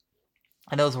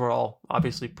 And those were all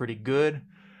obviously pretty good.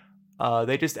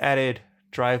 They just added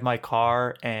Drive My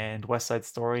Car and West Side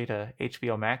Story to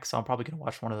HBO Max, so I'm probably going to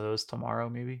watch one of those tomorrow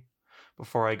maybe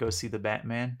before I go see the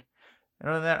Batman. And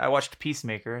other than that, I watched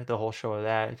Peacemaker, the whole show of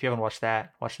that. If you haven't watched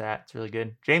that, watch that. It's really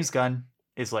good. James Gunn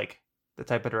is like the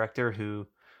type of director who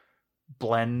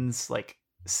blends like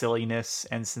silliness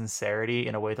and sincerity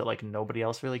in a way that like nobody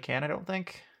else really can, I don't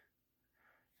think.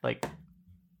 Like,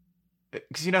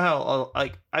 because you know how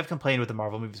like I've complained with the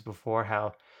Marvel movies before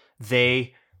how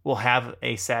they will have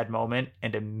a sad moment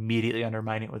and immediately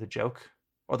undermine it with a joke,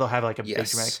 or they'll have like a big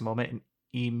Yes. dramatic moment and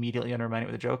immediately undermine it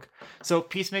with a joke. So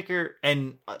Peacemaker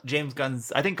and James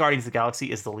Gunn's, I think Guardians of the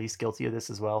Galaxy is the least guilty of this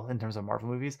as well in terms of Marvel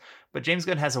movies. But James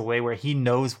Gunn has a way where he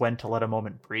knows when to let a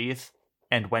moment breathe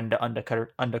and when to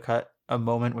undercut a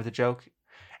moment with a joke,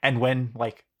 and when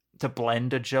like to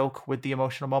blend a joke with the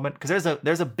emotional moment. Because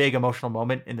there's a big emotional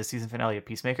moment in the season finale of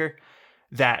Peacemaker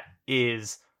that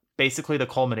is basically the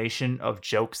culmination of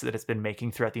jokes that it's been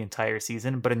making throughout the entire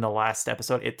season. But in the last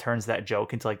episode, it turns that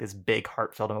joke into like this big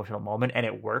heartfelt emotional moment, and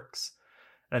it works.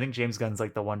 And I think James Gunn's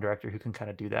like the one director who can kind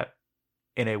of do that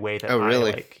in a way that Oh,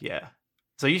 really? I like. Yeah.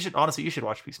 So you should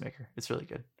watch Peacemaker. It's really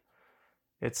good.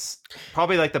 It's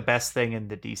probably like the best thing in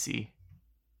the DC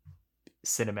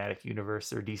cinematic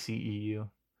universe or DCEU.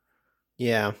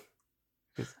 Yeah.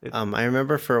 I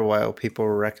remember for a while people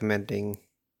were recommending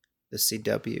the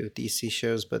CW DC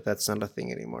shows, but that's not a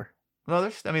thing anymore. No,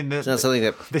 it's not something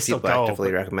that people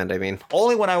actively recommend. I mean,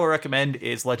 only one I would recommend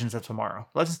is Legends of Tomorrow.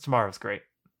 Legends of Tomorrow is great.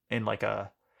 In like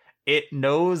it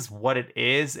knows what it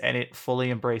is, and it fully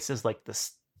embraces like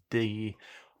the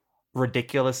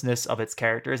ridiculousness of its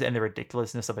characters and the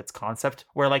ridiculousness of its concept.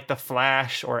 Where like the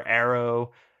Flash or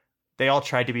Arrow, they all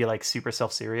tried to be like super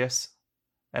self-serious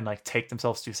and like take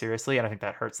themselves too seriously, and I think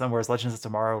that hurts them. Whereas Legends of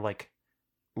Tomorrow like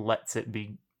lets it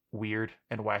be weird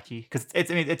and wacky, because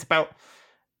it's about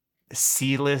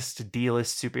C-list,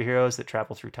 D-list superheroes that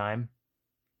travel through time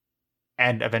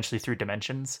and eventually through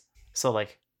dimensions. So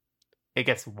like it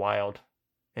gets wild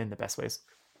in the best ways.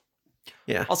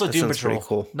 Yeah. Also, Doom Patrol,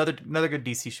 cool. another good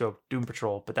DC show, Doom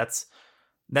Patrol, but that's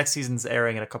next season's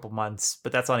airing in a couple months.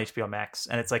 But that's on HBO Max,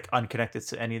 and it's like unconnected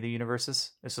to any of the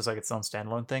universes. It's just like its own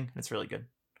standalone thing. And it's really good.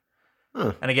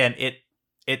 Huh. And again,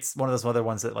 it's one of those other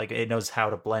ones that like it knows how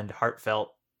to blend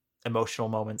heartfelt, emotional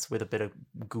moments with a bit of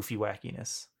goofy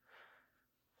wackiness.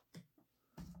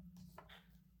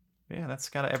 Yeah, that's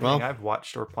kind of everything I've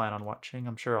watched or plan on watching.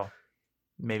 I'm sure I'll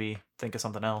maybe think of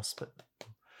something else, but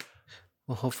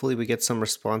well, hopefully we get some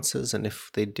responses, and if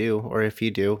they do, or if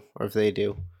you do, or if they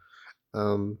do,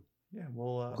 yeah,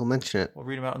 we'll mention it. We'll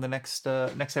read them out in the next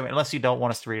segment. Unless you don't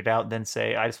want us to read it out, then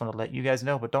say I just want to let you guys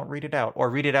know, but don't read it out, or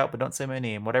read it out but don't say my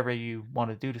name. Whatever you want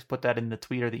to do, just put that in the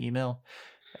tweet or the email,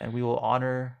 and we will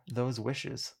honor those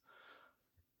wishes.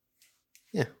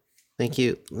 Yeah, thank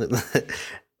you. I'm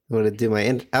going to do my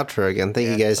outro again. Thank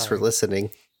you guys for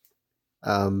listening.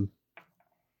 And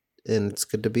it's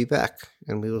good to be back.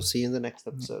 And we will see you in the next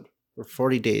episode for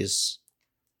 40 days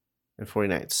and 40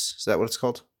 nights. Is that what it's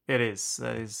called? It is.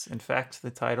 That is, in fact, the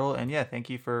title. And yeah, thank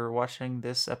you for watching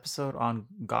this episode on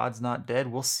God's Not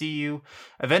Dead. We'll see you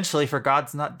eventually for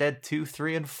God's Not Dead 2,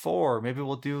 3, and 4. Maybe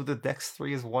we'll do the next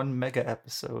 3 as one mega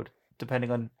episode,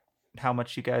 depending on how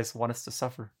much you guys want us to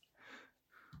suffer.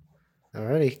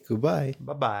 Alrighty. Goodbye.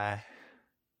 Bye-bye.